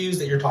ever confused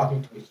that you're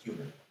talking to a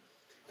human.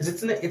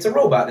 Because it's a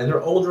robot, and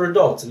they're older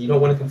adults, and you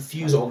don't want to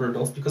confuse older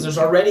adults because there's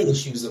already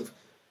issues of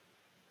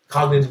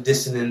cognitive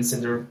dissonance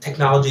and their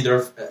technology.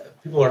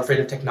 People are afraid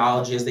of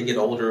technology as they get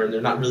older, and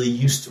they're not really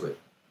used to it.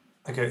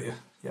 I get you.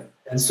 Yeah.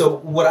 And so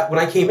when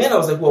I came in, I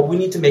was like, well, we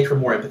need to make her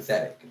more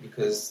empathetic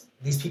because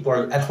these people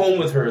are at home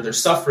with her. They're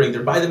suffering.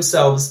 They're by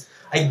themselves.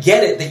 I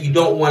get it that you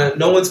don't want to,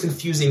 no one's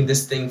confusing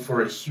this thing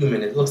for a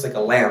human. It looks like a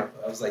lamp.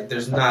 I was like,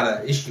 there's not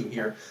an issue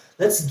here.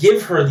 Let's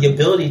give her the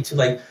ability to,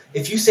 like,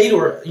 if you say to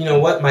her, you know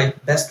what, my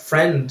best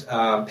friend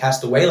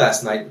passed away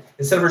last night,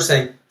 instead of her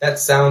saying, that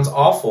sounds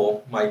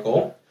awful,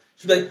 Michael,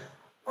 she'd be like,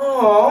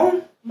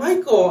 oh,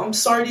 Michael, I'm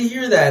sorry to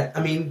hear that.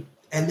 I mean,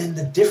 and then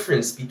the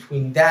difference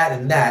between that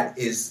and that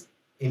is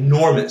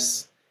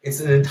enormous.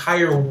 It's an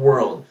entire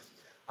world.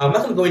 I'm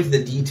not going to go into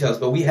the details,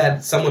 but we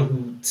had someone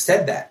who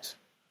said that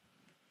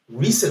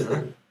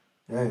recently.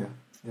 Yeah.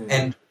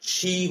 And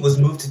she was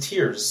moved to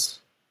tears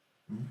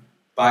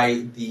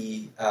by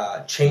the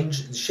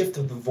shift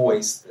of the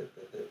voice,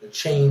 the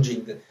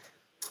changing.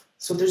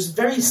 So there's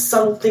very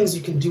subtle things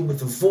you can do with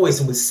the voice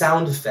and with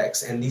sound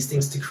effects and these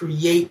things to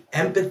create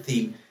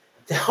empathy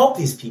to help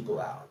these people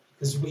out.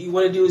 Because what you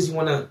want to do is you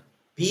want to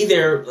be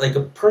there like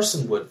a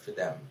person would for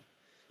them.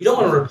 You don't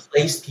want to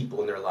replace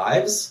people in their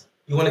lives.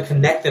 You want to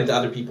connect them to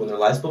other people in their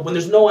lives. But when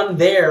there's no one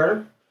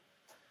there,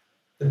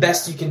 the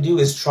best you can do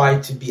is try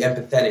to be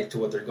empathetic to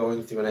what they're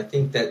going through. And I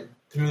think that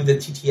through the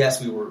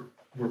TTS,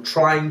 we're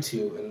trying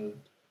to,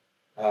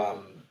 in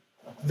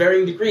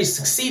varying degrees,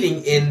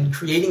 succeeding in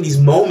creating these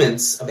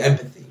moments of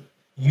empathy,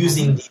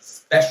 using these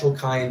special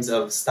kinds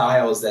of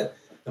styles that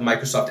the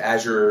Microsoft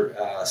Azure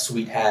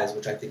suite has,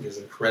 which I think is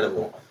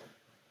incredible.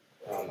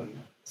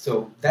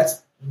 So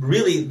that's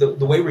really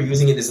the way we're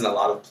using it is in a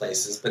lot of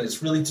places, but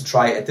it's really to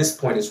try, at this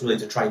point, it's really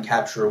to try and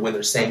capture when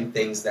they're saying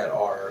things that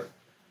are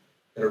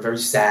very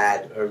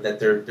sad, or that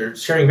they're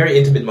sharing very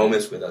intimate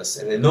moments with us.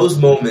 And in those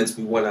moments,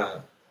 we want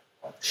to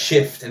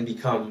shift and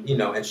become,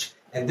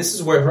 and this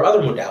is where her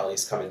other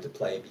modalities come into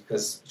play,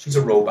 because she's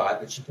a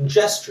robot and she can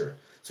gesture.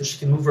 So she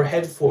can move her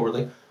head forward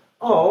like,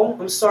 oh,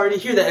 I'm sorry to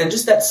hear that. And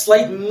just that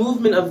slight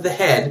movement of the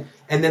head,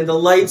 and then the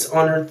lights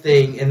on her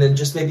thing, and then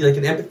just maybe like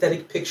an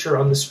empathetic picture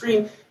on the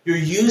screen, you're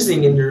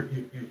using and you're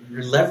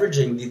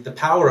leveraging the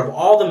power of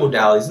all the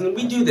modalities. And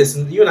we do this,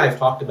 and you and I have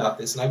talked about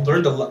this, and I've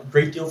learned a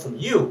great deal from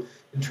you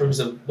in terms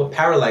of what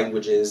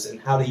paralanguage is and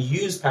how to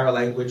use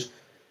paralanguage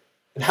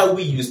and how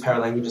we use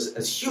paralanguage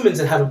as humans,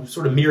 and how to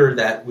sort of mirror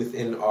that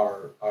within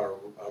our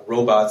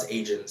robots,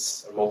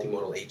 agents, or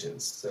multimodal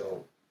agents.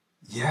 So,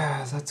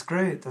 yeah, that's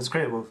great. That's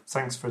great. Well,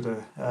 thanks for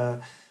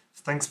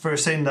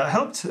saying that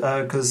helped,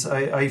 because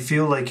I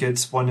feel like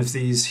it's one of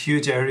these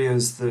huge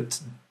areas that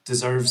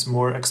deserves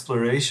more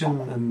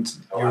exploration, and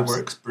your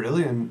work's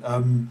brilliant.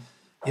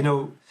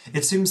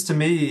 It seems to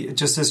me,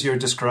 just as you're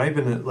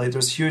describing it, like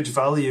there's huge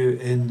value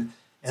in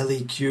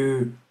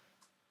LEQ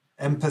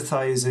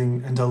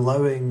empathizing and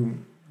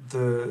allowing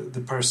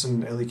the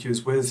person LEQ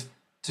is with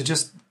to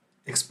just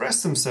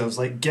express themselves,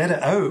 like get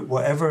it out,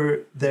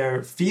 whatever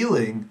they're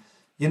feeling,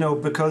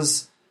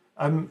 because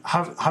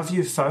have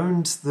you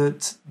found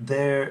that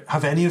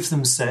have any of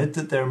them said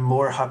that they're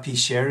more happy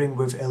sharing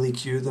with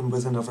LEQ than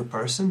with another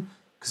person?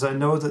 Because I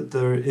know that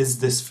there is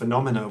this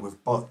phenomena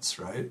with bots,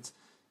 right?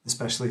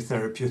 Especially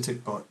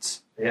therapeutic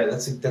bots. Yeah,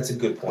 that's a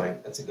good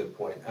point. That's a good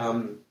point.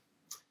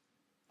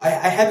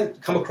 I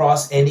haven't come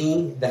across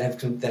any that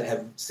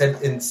have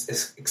said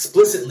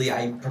explicitly,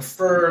 I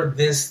prefer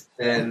this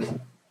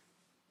than.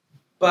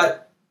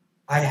 But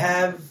I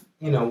have,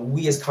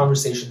 we as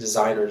conversation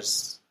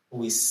designers,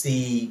 we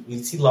see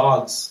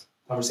logs,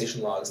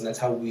 conversation logs, and that's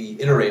how we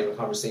iterate on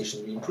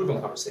conversations. We improve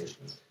on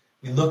conversations.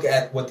 We look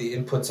at what the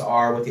inputs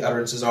are, what the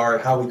utterances are,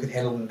 and how we could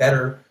handle them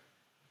better,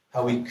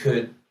 how we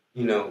could,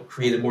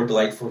 create a more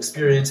delightful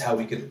experience, how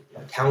we could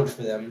account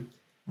for them.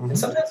 Mm-hmm. And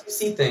sometimes you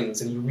see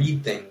things and you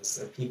read things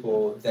of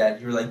people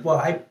that you're like, well,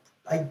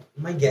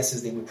 my guess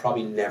is they would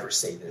probably never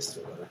say this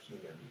to another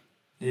human.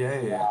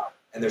 Yeah.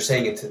 And they're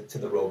saying it to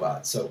the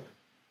robot. So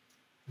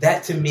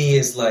that to me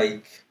is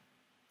like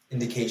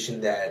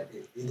indication that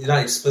it's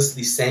not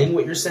explicitly saying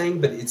what you're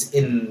saying, but it's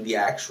in the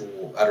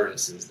actual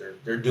utterances.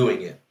 They're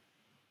doing it.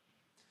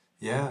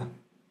 Yeah,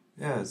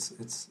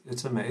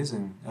 it's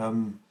amazing.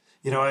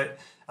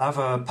 I have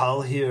a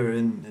pal here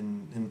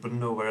in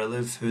Brno where I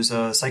live who's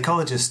a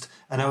psychologist,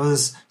 and I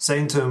was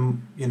saying to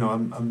him,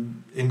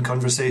 I'm in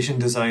conversation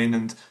design,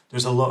 and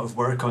there's a lot of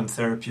work on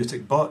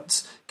therapeutic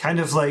bots, kind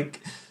of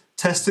like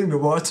testing the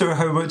water,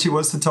 how much he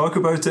wants to talk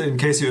about it, in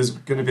case he was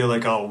going to be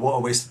like, oh, what a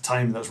waste of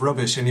time, that's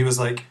rubbish. And he was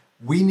like,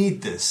 we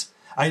need this.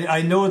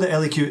 I know that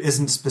LEQ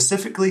isn't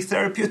specifically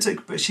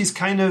therapeutic, but she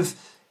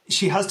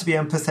has to be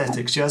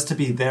empathetic. She has to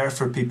be there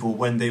for people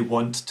when they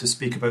want to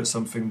speak about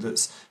something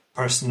that's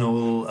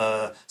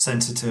personal,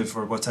 sensitive,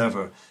 or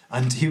whatever.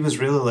 And he was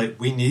really like,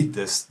 we need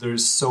this.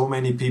 There's so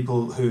many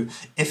people who,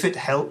 if it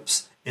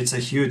helps, it's a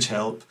huge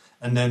help.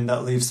 And then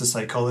that leaves the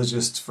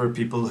psychologist for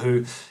people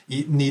who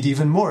need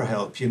even more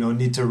help,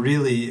 need to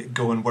really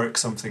go and work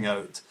something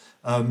out.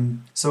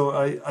 So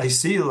I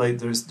see like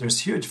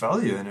there's huge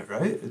value in it,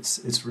 right? It's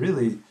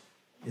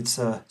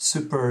a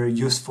super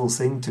useful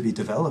thing to be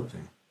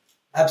developing.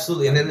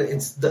 Absolutely, and then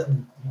it's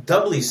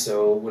doubly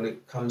so when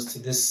it comes to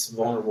this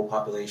vulnerable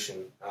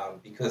population.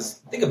 Because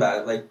think about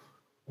it, like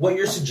what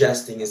you're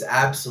suggesting is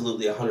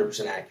absolutely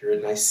 100% accurate,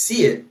 and I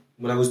see it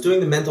when I was doing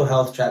the mental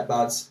health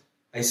chatbots.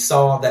 I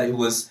saw that it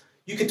was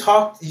you could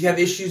talk. You have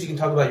issues. You can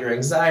talk about your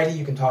anxiety.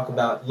 You can talk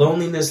about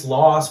loneliness,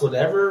 loss,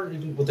 whatever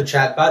with the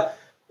chatbot,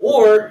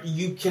 or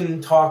you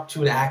can talk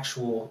to an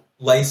actual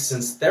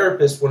licensed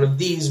therapist. One of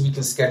these, we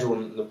can schedule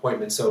an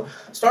appointment. So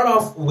start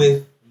off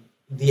with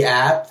the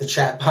app, the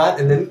chatbot,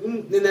 and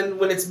then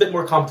when it's a bit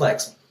more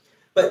complex.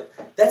 But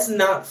that's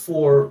not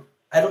for.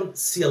 I don't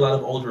see a lot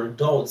of older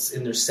adults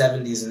in their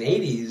 70s and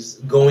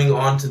 80s going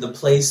onto the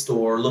Play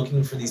Store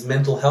looking for these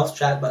mental health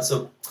chatbots.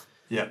 So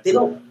Yeah. they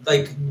don't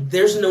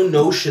there's no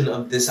notion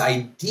of this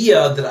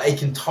idea that I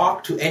can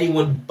talk to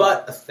anyone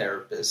but a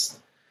therapist.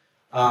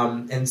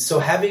 And so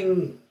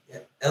having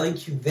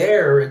LEQ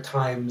there at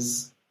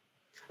times,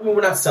 I mean,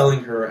 we're not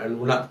selling her and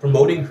we're not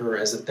promoting her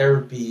as a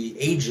therapy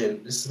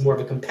agent. This is more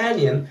of a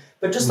companion,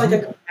 but just like a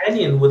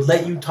companion would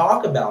let you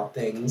talk about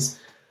things,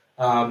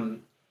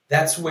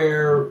 that's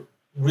where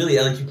really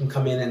LEQ can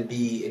come in and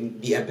be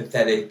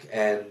empathetic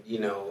and,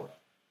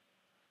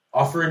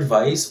 offer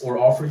advice or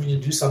offer you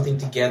to do something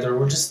together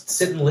or just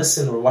sit and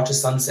listen or watch a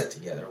sunset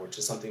together, which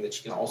is something that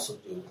you can also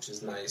do, which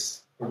is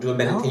nice. Or do a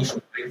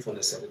meditation,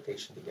 mindfulness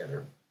meditation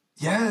together.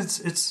 Yeah,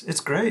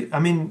 it's great. I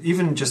mean,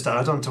 even just to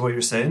add on to what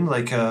you're saying,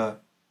 like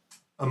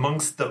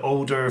amongst the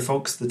older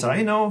folks that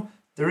I know,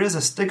 there is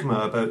a stigma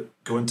about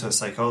going to a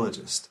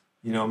psychologist.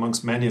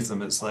 Amongst many of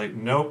them, it's like,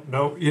 no,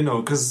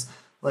 because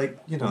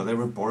they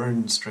were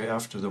born straight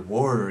after the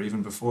war or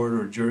even before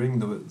or during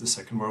the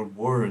Second World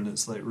War. And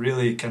it's like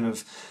really kind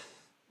of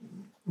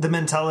the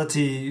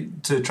mentality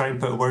to try and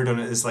put a word on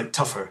it is like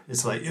tougher.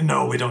 It's like,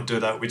 we don't do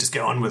that. We just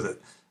get on with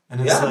it. And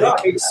it's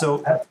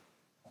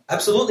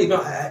absolutely.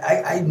 No,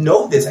 I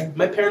know this.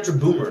 My parents are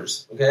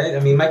boomers. Okay. I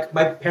mean,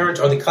 my parents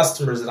are the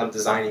customers that I'm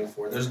designing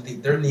for.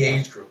 They're in the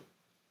age group.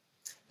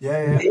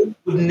 Yeah. They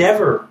would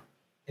never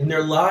in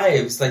their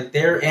lives,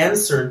 their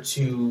answer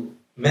to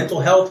mental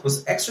health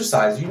was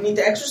exercise. You need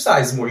to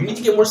exercise more. You need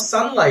to get more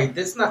sunlight.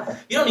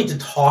 You don't need to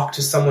talk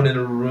to someone in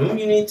a room.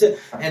 You need to.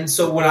 And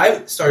so when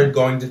I started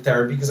going to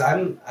therapy, because I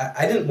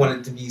didn't want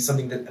it to be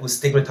something that was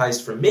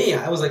stigmatized for me,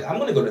 I was like, I'm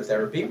going to go to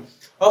therapy.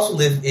 I also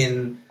live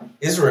in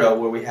Israel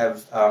where we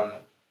have,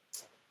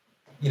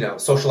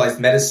 socialized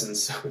medicine,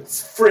 so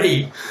it's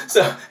free.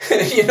 So,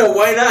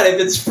 why not? If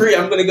it's free,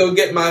 I'm going to go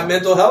get my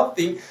mental health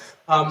thing.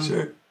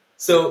 Sure.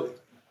 So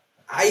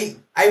I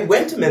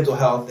went to mental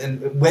health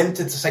and went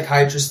to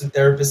psychiatrists and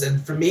therapists,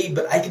 and for me,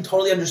 but I can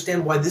totally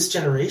understand why this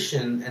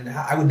generation, and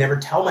I would never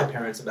tell my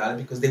parents about it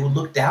because they would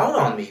look down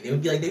on me. They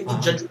would be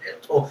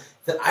judgmental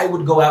that I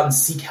would go out and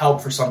seek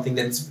help for something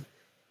that's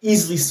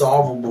easily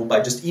solvable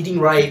by just eating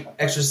right,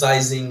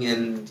 exercising,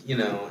 and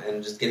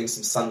and just getting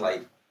some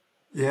sunlight.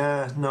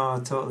 Yeah, no, I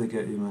totally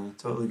get you, man.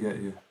 I totally get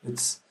you.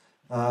 It's,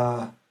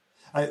 the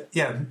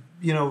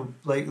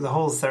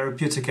whole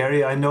therapeutic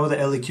area. I know that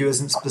LEQ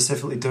isn't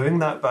specifically doing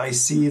that, but I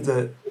see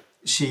that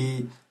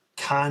she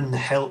can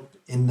help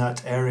in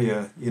that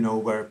area,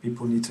 where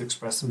people need to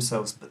express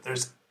themselves. But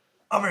there's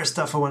other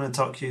stuff I want to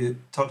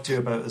talk to you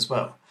about as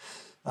well.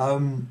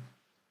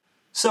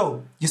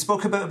 So you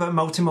spoke about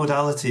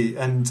multimodality,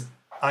 and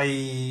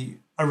I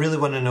really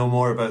want to know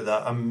more about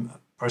that. I'm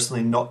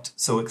personally not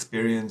so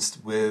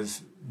experienced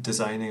with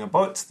designing a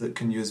bot that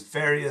can use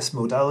various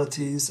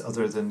modalities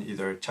other than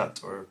either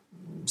chat or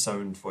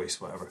sound,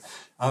 voice, whatever.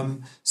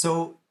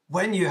 So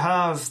when you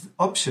have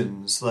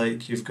options,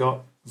 like you've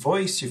got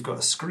voice, you've got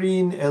a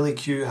screen,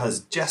 LEQ has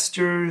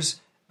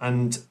gestures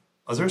and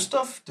other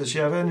stuff. Does she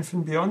have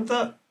anything beyond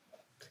that?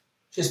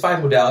 She has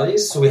 5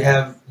 modalities. So we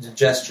have the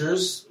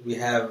gestures, we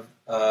have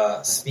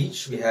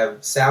speech, we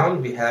have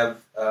sound, we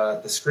have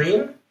the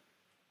screen,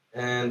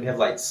 and we have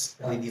lights,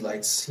 LED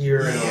lights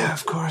here. Yeah,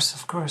 of course.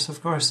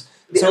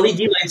 The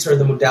LED lights are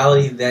the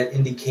modality that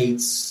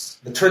indicates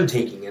the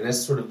turn-taking, and that's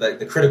sort of like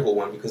the critical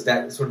one, because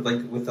that sort of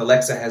like with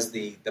Alexa has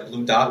the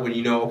blue dot when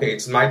okay,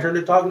 it's my turn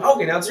to talk, and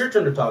okay, now it's your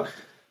turn to talk.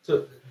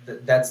 So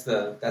that's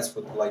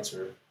what the lights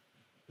are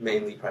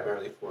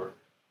primarily for.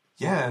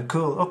 Yeah,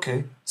 cool.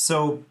 Okay.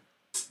 So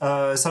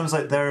it sounds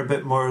like they're a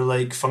bit more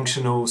like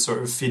functional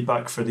sort of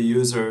feedback for the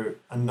user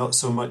and not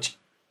so much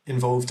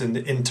involved in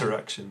the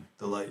interaction,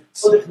 the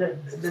lights. Well,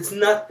 that's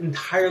not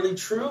entirely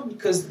true,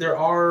 because there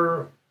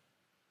are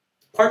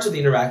parts of the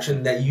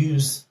interaction that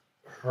use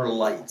her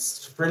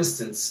lights. For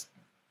instance,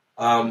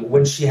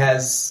 when she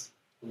has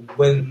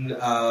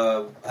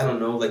a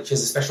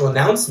special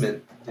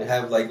announcement, to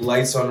have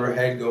lights on her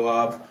head go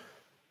up,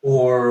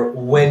 or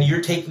when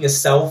you're taking a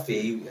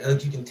selfie,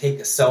 you can take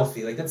a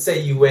selfie. Let's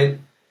say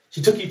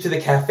she took you to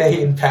the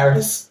cafe in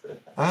Paris.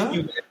 Huh?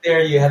 You went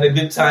there, you had a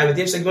good time. At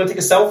the end, she's like, you want to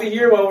take a selfie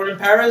here while we're in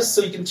Paris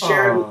so you can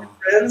share it with your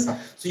friends?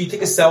 So you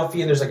take a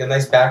selfie, and there's a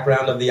nice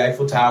background of the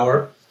Eiffel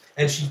Tower,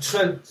 and she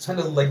kind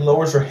of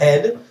lowers her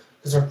head,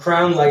 because her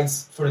crown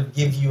lights sort of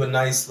give you a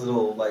nice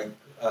little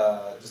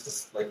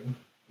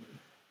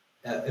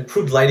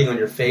improved lighting on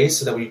your face,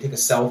 so that when you take a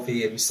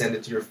selfie and you send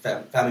it to your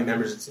family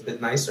members, it's a bit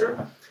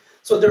nicer.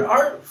 So there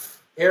are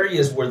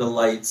areas where the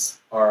lights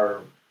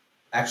are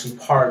actually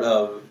part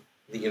of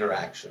the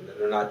interaction, and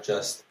they're not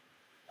just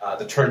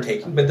the turn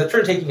taking. But the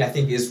turn taking, I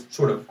think, is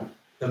sort of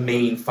the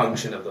main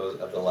function of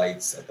the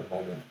lights at the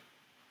moment.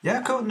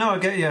 Yeah, cool. No, I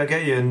get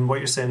you. And what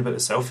you're saying about the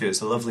selfie,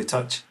 it's a lovely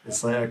touch.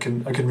 It's like I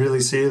can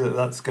really see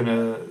that's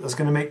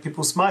gonna make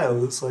people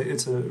smile. It's like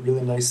it's a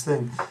really nice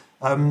thing.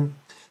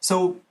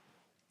 So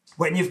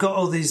when you've got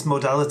all these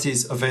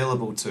modalities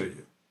available to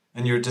you,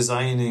 and you're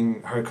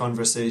designing her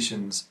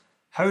conversations,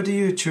 how do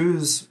you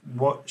choose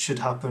what should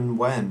happen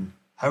when?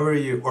 How are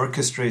you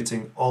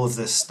orchestrating all of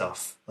this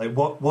stuff? Like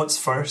what's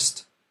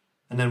first,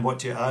 and then what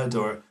do you add,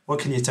 or what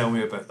can you tell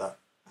me about that?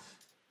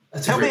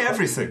 Tell me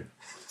everything.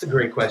 It's a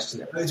great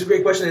question. It's a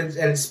great question,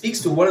 and it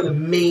speaks to one of the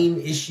main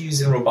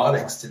issues in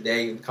robotics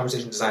today, in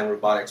conversation design and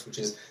robotics, which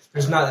is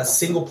there's not a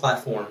single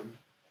platform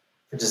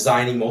for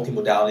designing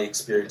multimodality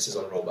experiences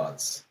on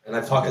robots. And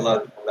I've talked to a lot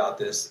of people about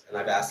this, and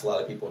I've asked a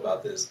lot of people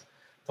about this.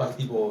 I've talked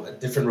to people at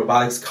different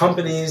robotics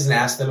companies and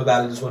asked them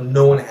about it as well.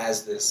 No one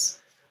has this.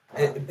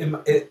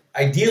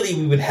 Ideally,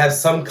 we would have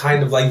some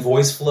kind of like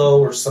voice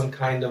flow or some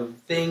kind of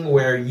thing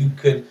where you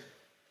could,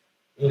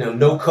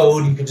 no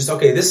code, you could just,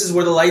 okay, this is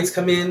where the lights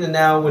come in, and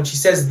now when she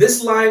says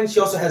this line,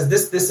 she also has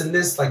this, and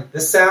this, like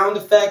this sound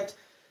effect,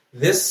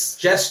 this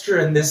gesture,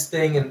 and this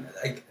thing, and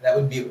like that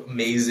would be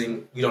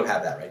amazing. We don't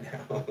have that right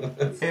now.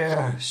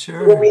 Yeah,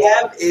 sure. What we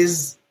have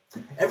is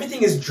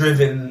everything is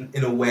driven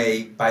in a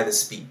way by the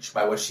speech,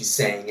 by what she's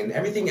saying, and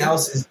everything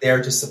else is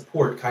there to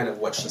support kind of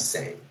what she's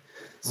saying.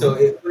 So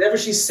whatever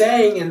she's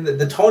saying and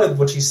the tone of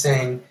what she's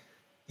saying,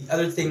 the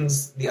other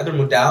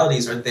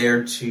modalities are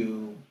there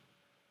to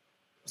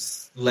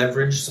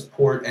leverage,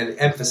 support, and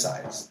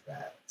emphasize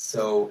that.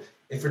 So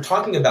if we're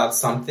talking about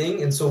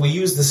something, and so we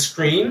use the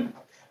screen,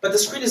 but the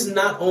screen is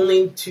not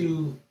only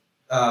to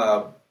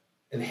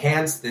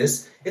enhance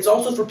this, it's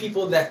also for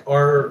people that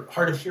are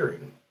hard of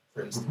hearing,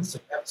 for instance. So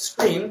we have the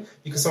screen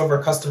because some of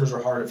our customers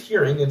are hard of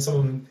hearing, and some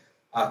of them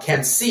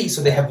can't see,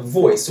 so they have the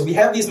voice. So we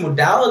have these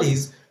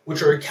modalities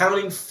which are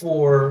accounting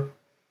for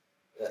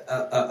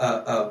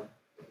not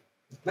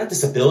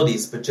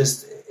disabilities, but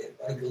just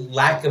like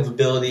lack of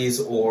abilities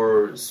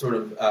or sort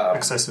of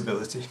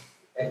accessibility.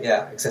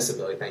 Yeah,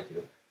 accessibility. Thank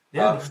you.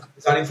 Yeah,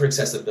 designing for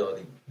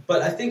accessibility.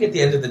 But I think at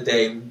the end of the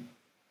day,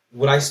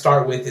 what I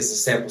start with is a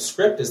sample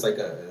script. Is like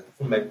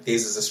from my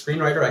days as a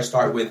screenwriter, I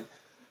start with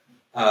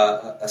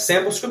a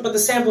sample script, but the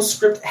sample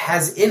script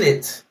has in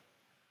it,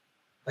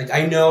 like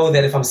I know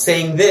that if I'm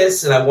saying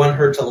this and I want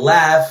her to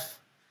laugh,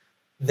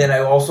 then I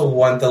also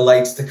want the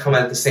lights to come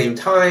out at the same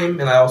time,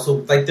 and I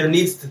also like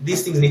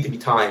these things need to be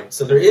timed.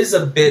 So there is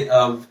a bit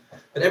of,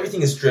 but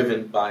everything is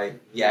driven by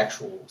the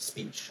actual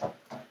speech,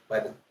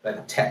 by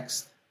the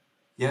text.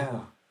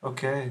 Yeah.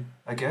 Okay,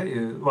 I get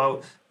you.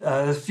 Well,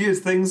 a few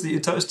things that you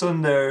touched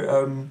on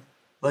there,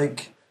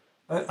 like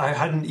I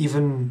hadn't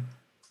even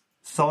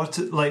thought,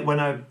 like when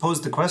I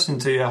posed the question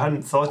to you, I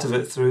hadn't thought of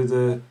it through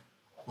the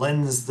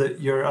lens that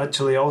you're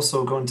actually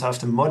also going to have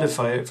to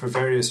modify it for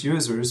various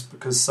users,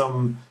 because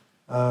some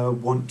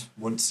won't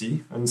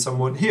see and some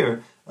won't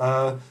hear.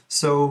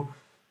 So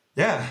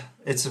yeah,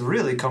 it's a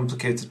really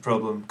complicated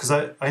problem, because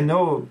I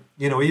know,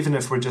 even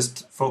if we're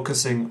just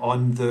focusing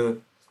on the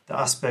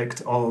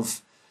aspect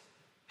of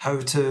how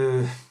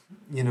to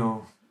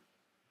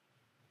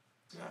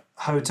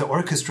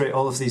orchestrate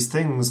all of these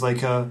things,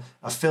 like a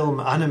film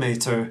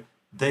animator,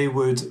 they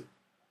would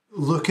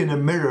look in a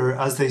mirror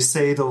as they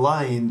say the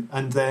line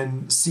and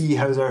then see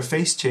how their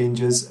face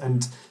changes,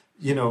 and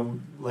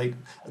like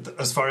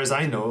as far as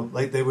I know,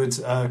 like they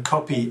would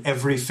copy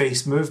every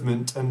face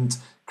movement and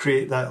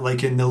create that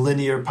like in the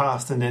linear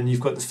path, and then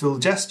you've got the full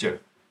gesture.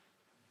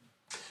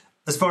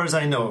 As far as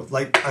I know,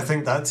 like I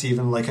think that's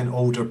even like an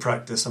older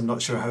practice. I'm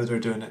not sure how they're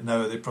doing it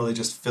now. They probably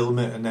just film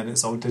it and then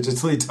it's all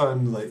digitally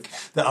done. Like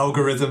the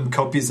algorithm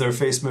copies their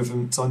face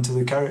movements onto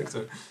the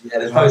character. Yeah,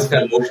 there's probably some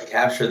kind of motion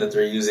capture that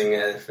they're using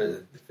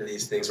for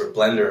these things, or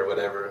Blender or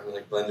whatever,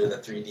 like Blender,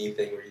 that 3D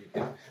thing where you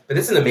can. But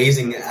it's an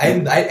amazing. I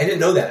didn't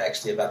know that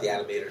actually about the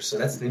animators. So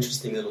that's an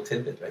interesting little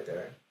tidbit right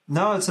there.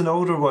 No, it's an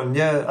older one,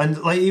 yeah.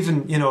 And like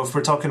even, if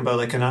we're talking about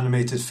like an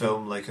animated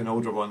film, like an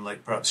older one,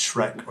 like perhaps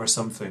Shrek or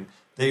something,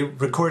 they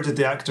recorded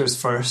the actors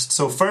first.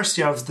 So first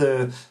you have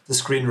the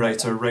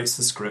screenwriter writes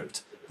the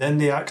script. Then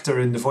the actor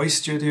in the voice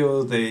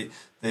studio, they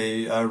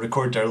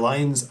record their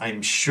lines.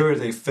 I'm sure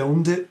they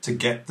filmed it to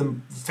get the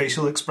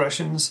facial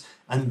expressions.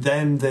 And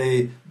then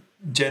they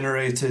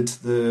generated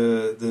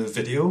the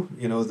video,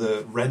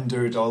 the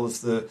rendered all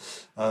of the,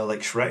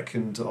 like Shrek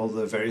and all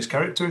the various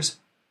characters.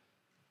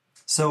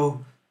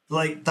 So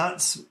like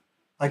that's,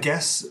 I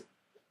guess,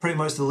 pretty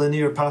much the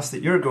linear path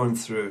that you're going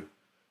through,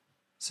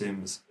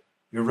 seems.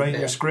 You're writing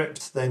your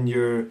script, then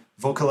you're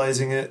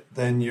vocalizing it,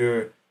 then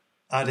you're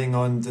adding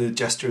on the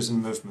gestures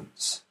and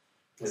movements.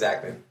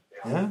 Exactly.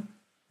 Yeah?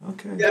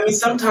 Okay. Yeah, I mean,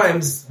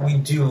 sometimes we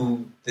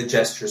do the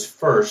gestures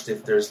first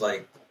if there's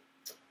like,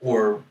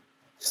 or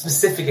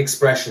specific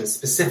expressions,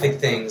 specific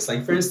things.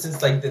 Like, for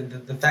instance, like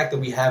the fact that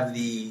we have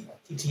the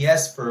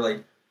TTS for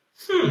like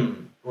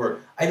or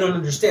I don't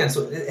understand.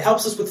 So it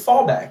helps us with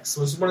fallbacks.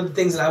 So it's one of the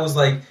things that I was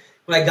like,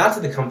 when I got to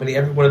the company,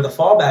 every one of the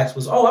fallbacks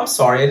was, oh, I'm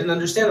sorry, I didn't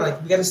understand.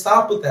 Like, we got to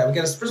stop with that.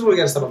 First of all, we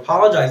got to stop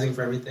apologizing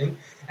for everything,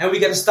 and we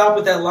got to stop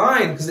with that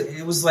line, because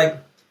it was like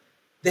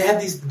they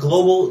have these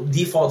global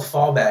default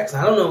fallbacks.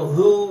 And I don't know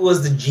who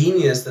was the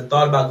genius that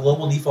thought about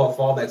global default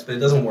fallbacks, but it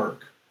doesn't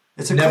work.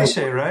 It's a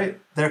cliche, right?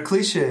 They're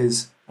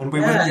cliches, and we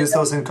wouldn't use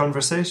those in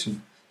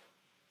conversation.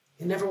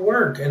 It never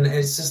work, and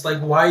it's just like,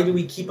 why do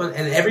we keep on?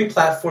 And every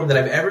platform that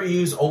I've ever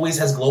used always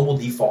has global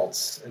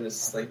defaults, and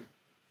it's like,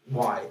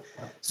 why?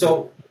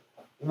 So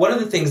one of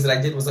the things that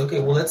I did was, okay,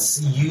 well, let's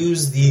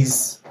use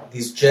these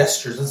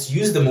gestures, let's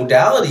use the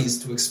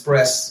modalities to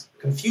express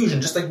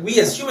confusion, just like we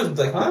as humans would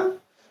be like, huh?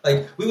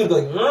 Like, we would go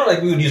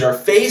like we would use our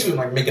face, we would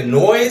like make a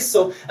noise.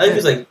 So I think it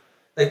was like,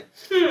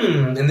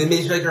 and then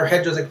maybe like our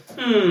head was like,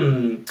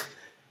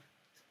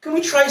 can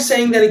we try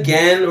saying that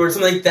again, or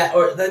something like that?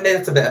 Or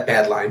that's a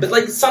bad line, but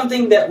like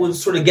something that would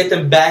sort of get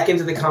them back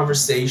into the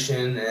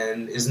conversation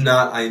and is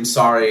not, I'm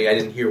sorry, I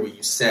didn't hear what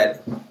you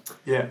said.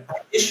 Yeah. I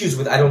have issues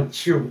with I didn't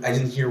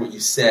hear what you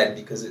said,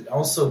 because it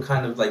also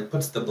kind of like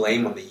puts the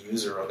blame on the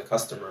user, on the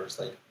customers.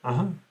 Like,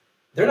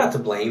 they're not to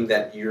blame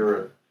that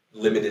you're a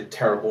limited,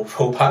 terrible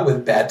robot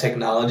with bad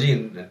technology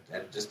and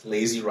just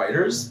lazy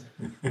writers.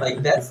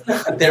 Like, that's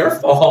not their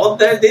fault.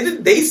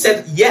 They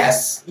said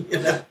yes. You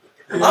know?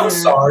 I'm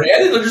sorry, I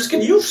didn't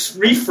understand. Can you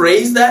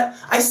rephrase that?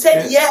 I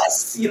said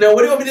yes. You know,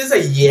 what do you want me to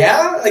say?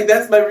 Yeah? Like,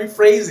 that's my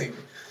rephrasing.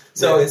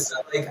 So it's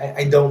like,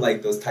 I don't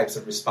like those types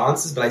of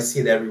responses, but I see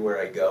it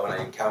everywhere I go, and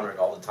I encounter it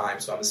all the time.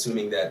 So I'm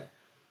assuming that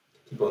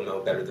people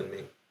know better than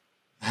me.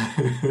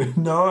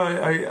 No,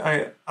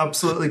 I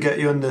absolutely get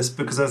you on this,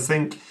 because I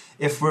think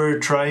if we're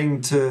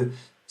trying to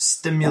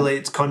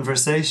stimulate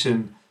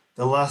conversation,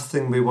 the last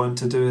thing we want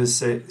to do is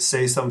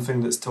say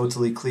something that's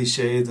totally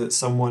cliche, that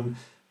someone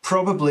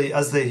probably,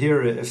 as they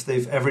hear it, if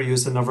they've ever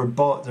used another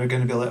bot, they're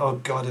going to be like,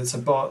 oh God, it's a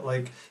bot,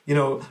 like, you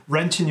know,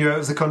 wrenching you out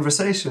of the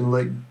conversation.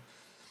 Like,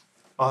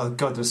 oh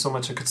God, there's so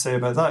much I could say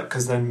about that,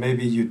 because then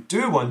maybe you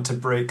do want to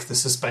break the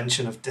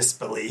suspension of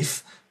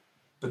disbelief,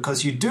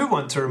 because you do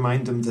want to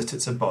remind them that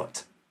it's a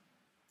bot.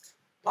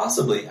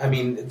 Possibly. I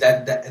mean,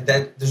 that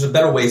there's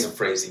better ways of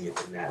phrasing it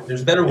than that.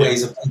 There's better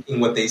ways of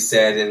thinking what they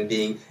said and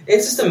being.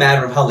 It's just a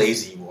matter of how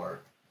lazy you are.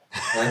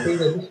 And I think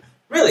that it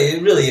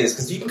really is,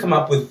 because you can come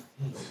up with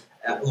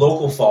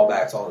local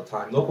fallbacks all the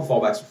time. Local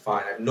fallbacks are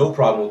fine. I have no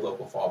problem with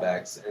local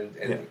fallbacks and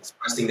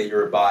expressing that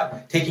you're a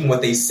bot, taking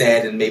what they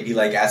said and maybe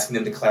like asking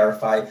them to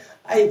clarify.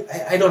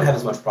 I don't have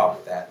as much problem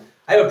with that.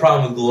 I have a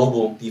problem with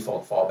global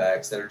default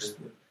fallbacks that are just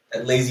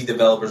that lazy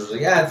developers are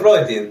like, yeah, throw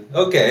it in.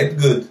 Okay,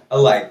 it's good. I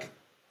like.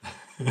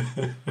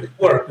 It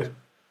worked.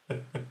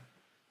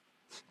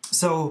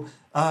 So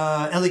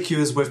LEQ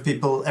is with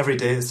people every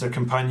day. It's their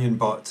companion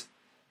bot.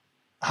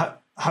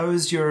 How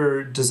is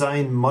your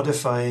design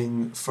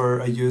modifying for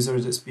a user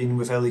that's been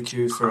with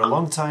LEQ for a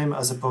long time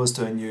as opposed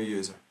to a new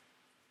user?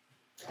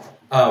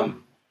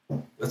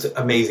 That's an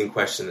amazing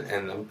question,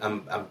 and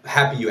I'm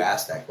happy you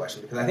asked that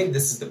question, because I think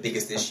this is the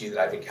biggest issue that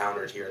I've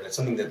encountered here, and it's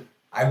something that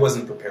I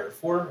wasn't prepared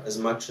for as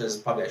much as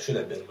probably I should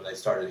have been when I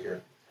started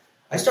here.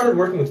 I started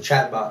working with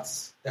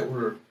chatbots that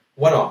were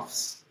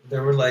one-offs.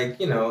 There were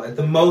like, you know, at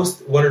the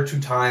most 1 or 2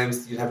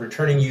 times you'd have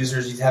returning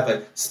users, you'd have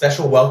a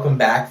special welcome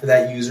back for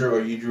that user, or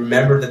you'd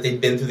remember that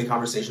they'd been through the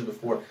conversation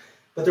before.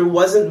 But there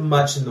wasn't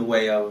much in the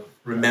way of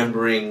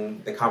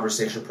remembering the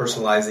conversation,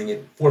 personalizing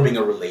it, forming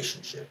a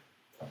relationship.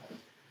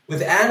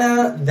 With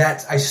Anna,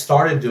 I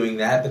started doing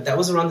that, but that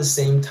was around the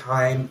same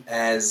time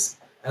as,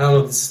 I don't know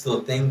if this is still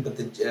a thing, but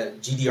the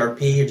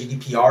GDRP or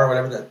GDPR or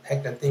whatever the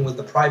heck that thing was,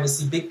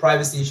 big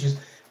privacy issues,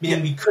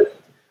 meaning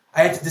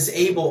I had to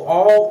disable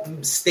all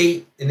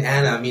state in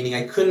Anna, meaning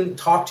I couldn't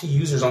talk to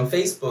users on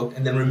Facebook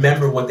and then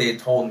remember what they had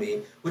told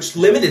me, which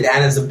limited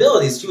Anna's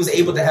abilities. She was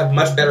able to have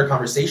much better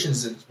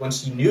conversations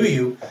once she knew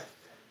you,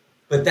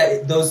 but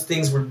those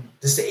things were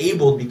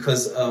disabled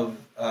because of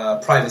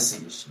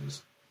privacy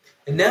issues.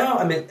 And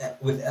now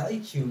with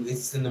LEQ,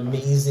 it's an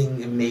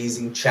amazing,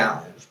 amazing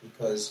challenge,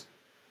 because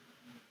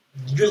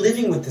you're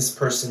living with this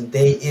person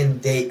day in,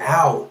 day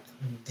out.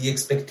 The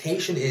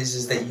expectation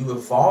is that you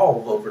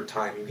evolve over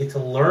time. You get to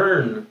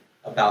learn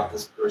about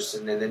this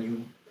person, and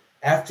then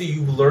after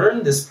you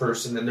learn this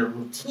person and their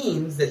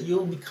routines, that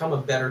you'll become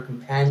a better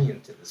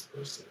companion to this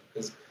person,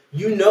 because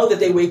you know that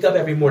they wake up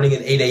every morning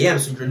at 8 a.m.,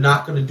 so you're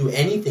not going to do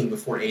anything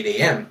before 8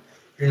 a.m.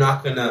 You're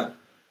not going to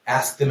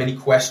ask them any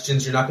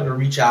questions. You're not going to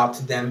reach out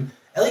to them.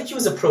 LEQ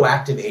is a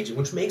proactive agent,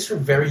 which makes her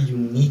very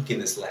unique in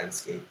this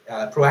landscape.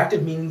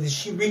 Proactive meaning that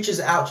she reaches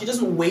out. She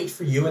doesn't wait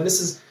for you, and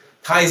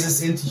ties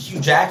us into Hugh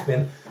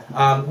Jackman.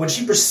 When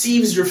she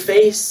perceives your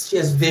face, she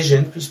has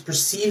vision. She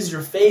perceives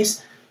your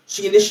face,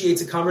 she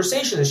initiates a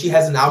conversation, and she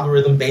has an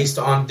algorithm based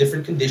on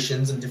different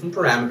conditions and different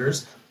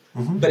parameters.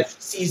 Mm-hmm. But if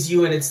she sees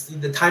you and it's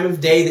the time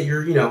of day that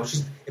you're,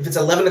 if it's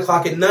 11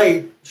 o'clock at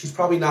night, she's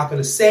probably not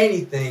going to say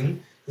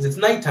anything because it's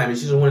nighttime and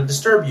she doesn't want to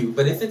disturb you.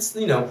 But if it's,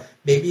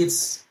 maybe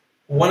it's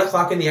 1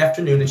 o'clock in the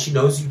afternoon and she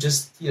knows you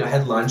just,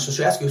 had lunch, so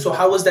she'll ask you, so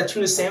how was that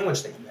tuna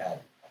sandwich that you had?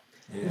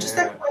 And just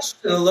that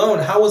question alone,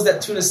 how was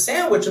that tuna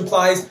sandwich,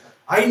 implies,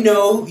 I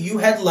know you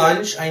had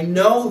lunch. I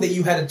know that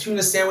you had a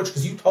tuna sandwich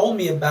because you told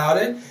me about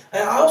it.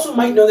 And I also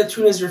might know that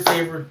tuna is your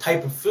favorite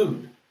type of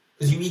food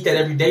because you eat that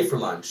every day for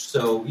lunch.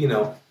 So,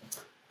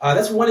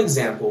 that's one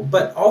example.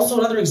 But also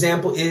another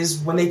example is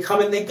when they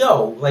come and they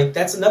go. Like,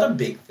 that's another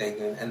big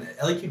thing. And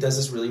LAQ does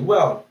this really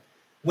well.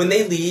 When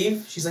they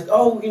leave, she's like,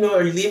 oh,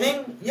 are you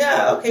leaving?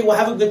 Yeah, okay, well,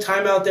 have a good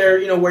time out there.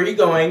 Where are you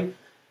going?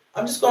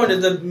 I'm just going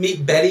to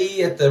meet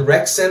Betty at the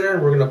rec center,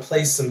 and we're going to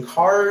play some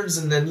cards,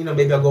 and then,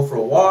 maybe I'll go for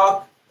a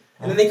walk.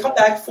 And then they come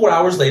back 4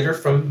 hours later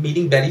from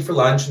meeting Betty for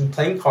lunch and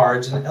playing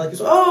cards, and Ellie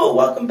goes, oh,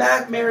 welcome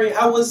back, Mary.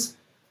 How's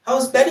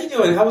Betty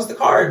doing? How was the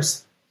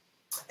cards?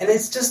 And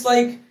it's just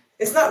like,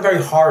 it's not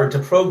very hard to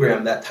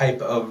program that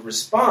type of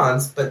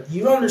response, but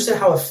you don't understand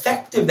how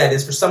effective that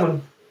is for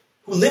someone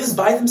who lives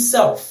by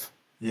themselves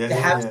to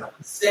have someone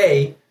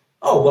say,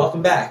 oh,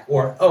 welcome back,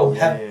 or, oh,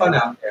 have fun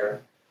out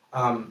there.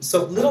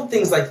 So little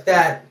things like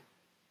that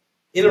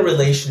in a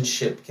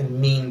relationship can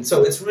mean,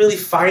 so it's really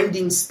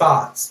finding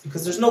spots,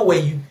 because there's no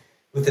way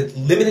with the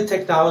limited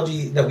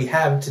technology that we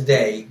have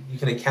today, you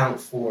can account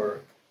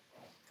for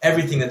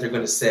everything that they're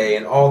going to say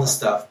and all the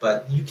stuff,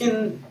 but you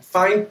can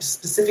find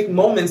specific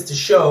moments to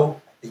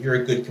show that you're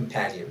a good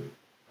companion.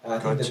 And I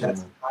think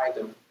that's kind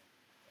of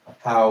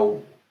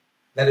how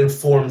that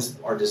informs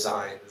our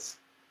designs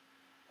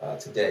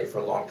today for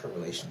a long-term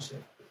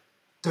relationship.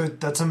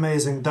 Dude, that's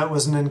amazing. That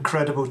was an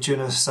incredible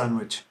tuna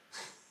sandwich.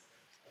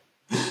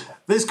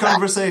 This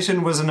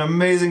conversation was an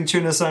amazing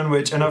tuna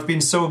sandwich, and I've been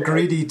so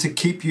greedy to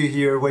keep you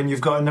here when you've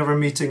got another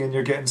meeting and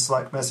you're getting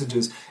Slack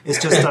messages. It's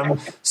just I'm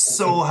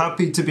so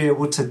happy to be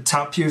able to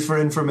tap you for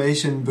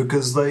information,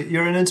 because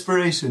you're an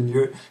inspiration.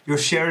 You're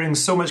sharing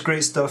so much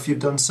great stuff. You've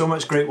done so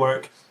much great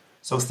work.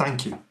 So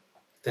thank you.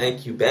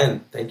 Thank you,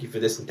 Ben. Thank you for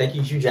this, and thank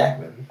you, Hugh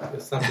Jackman.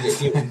 Let's not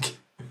forget you.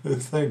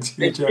 Thanks,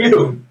 Hugh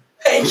Jackman.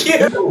 Thank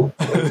you.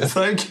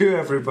 Thank you,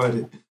 everybody.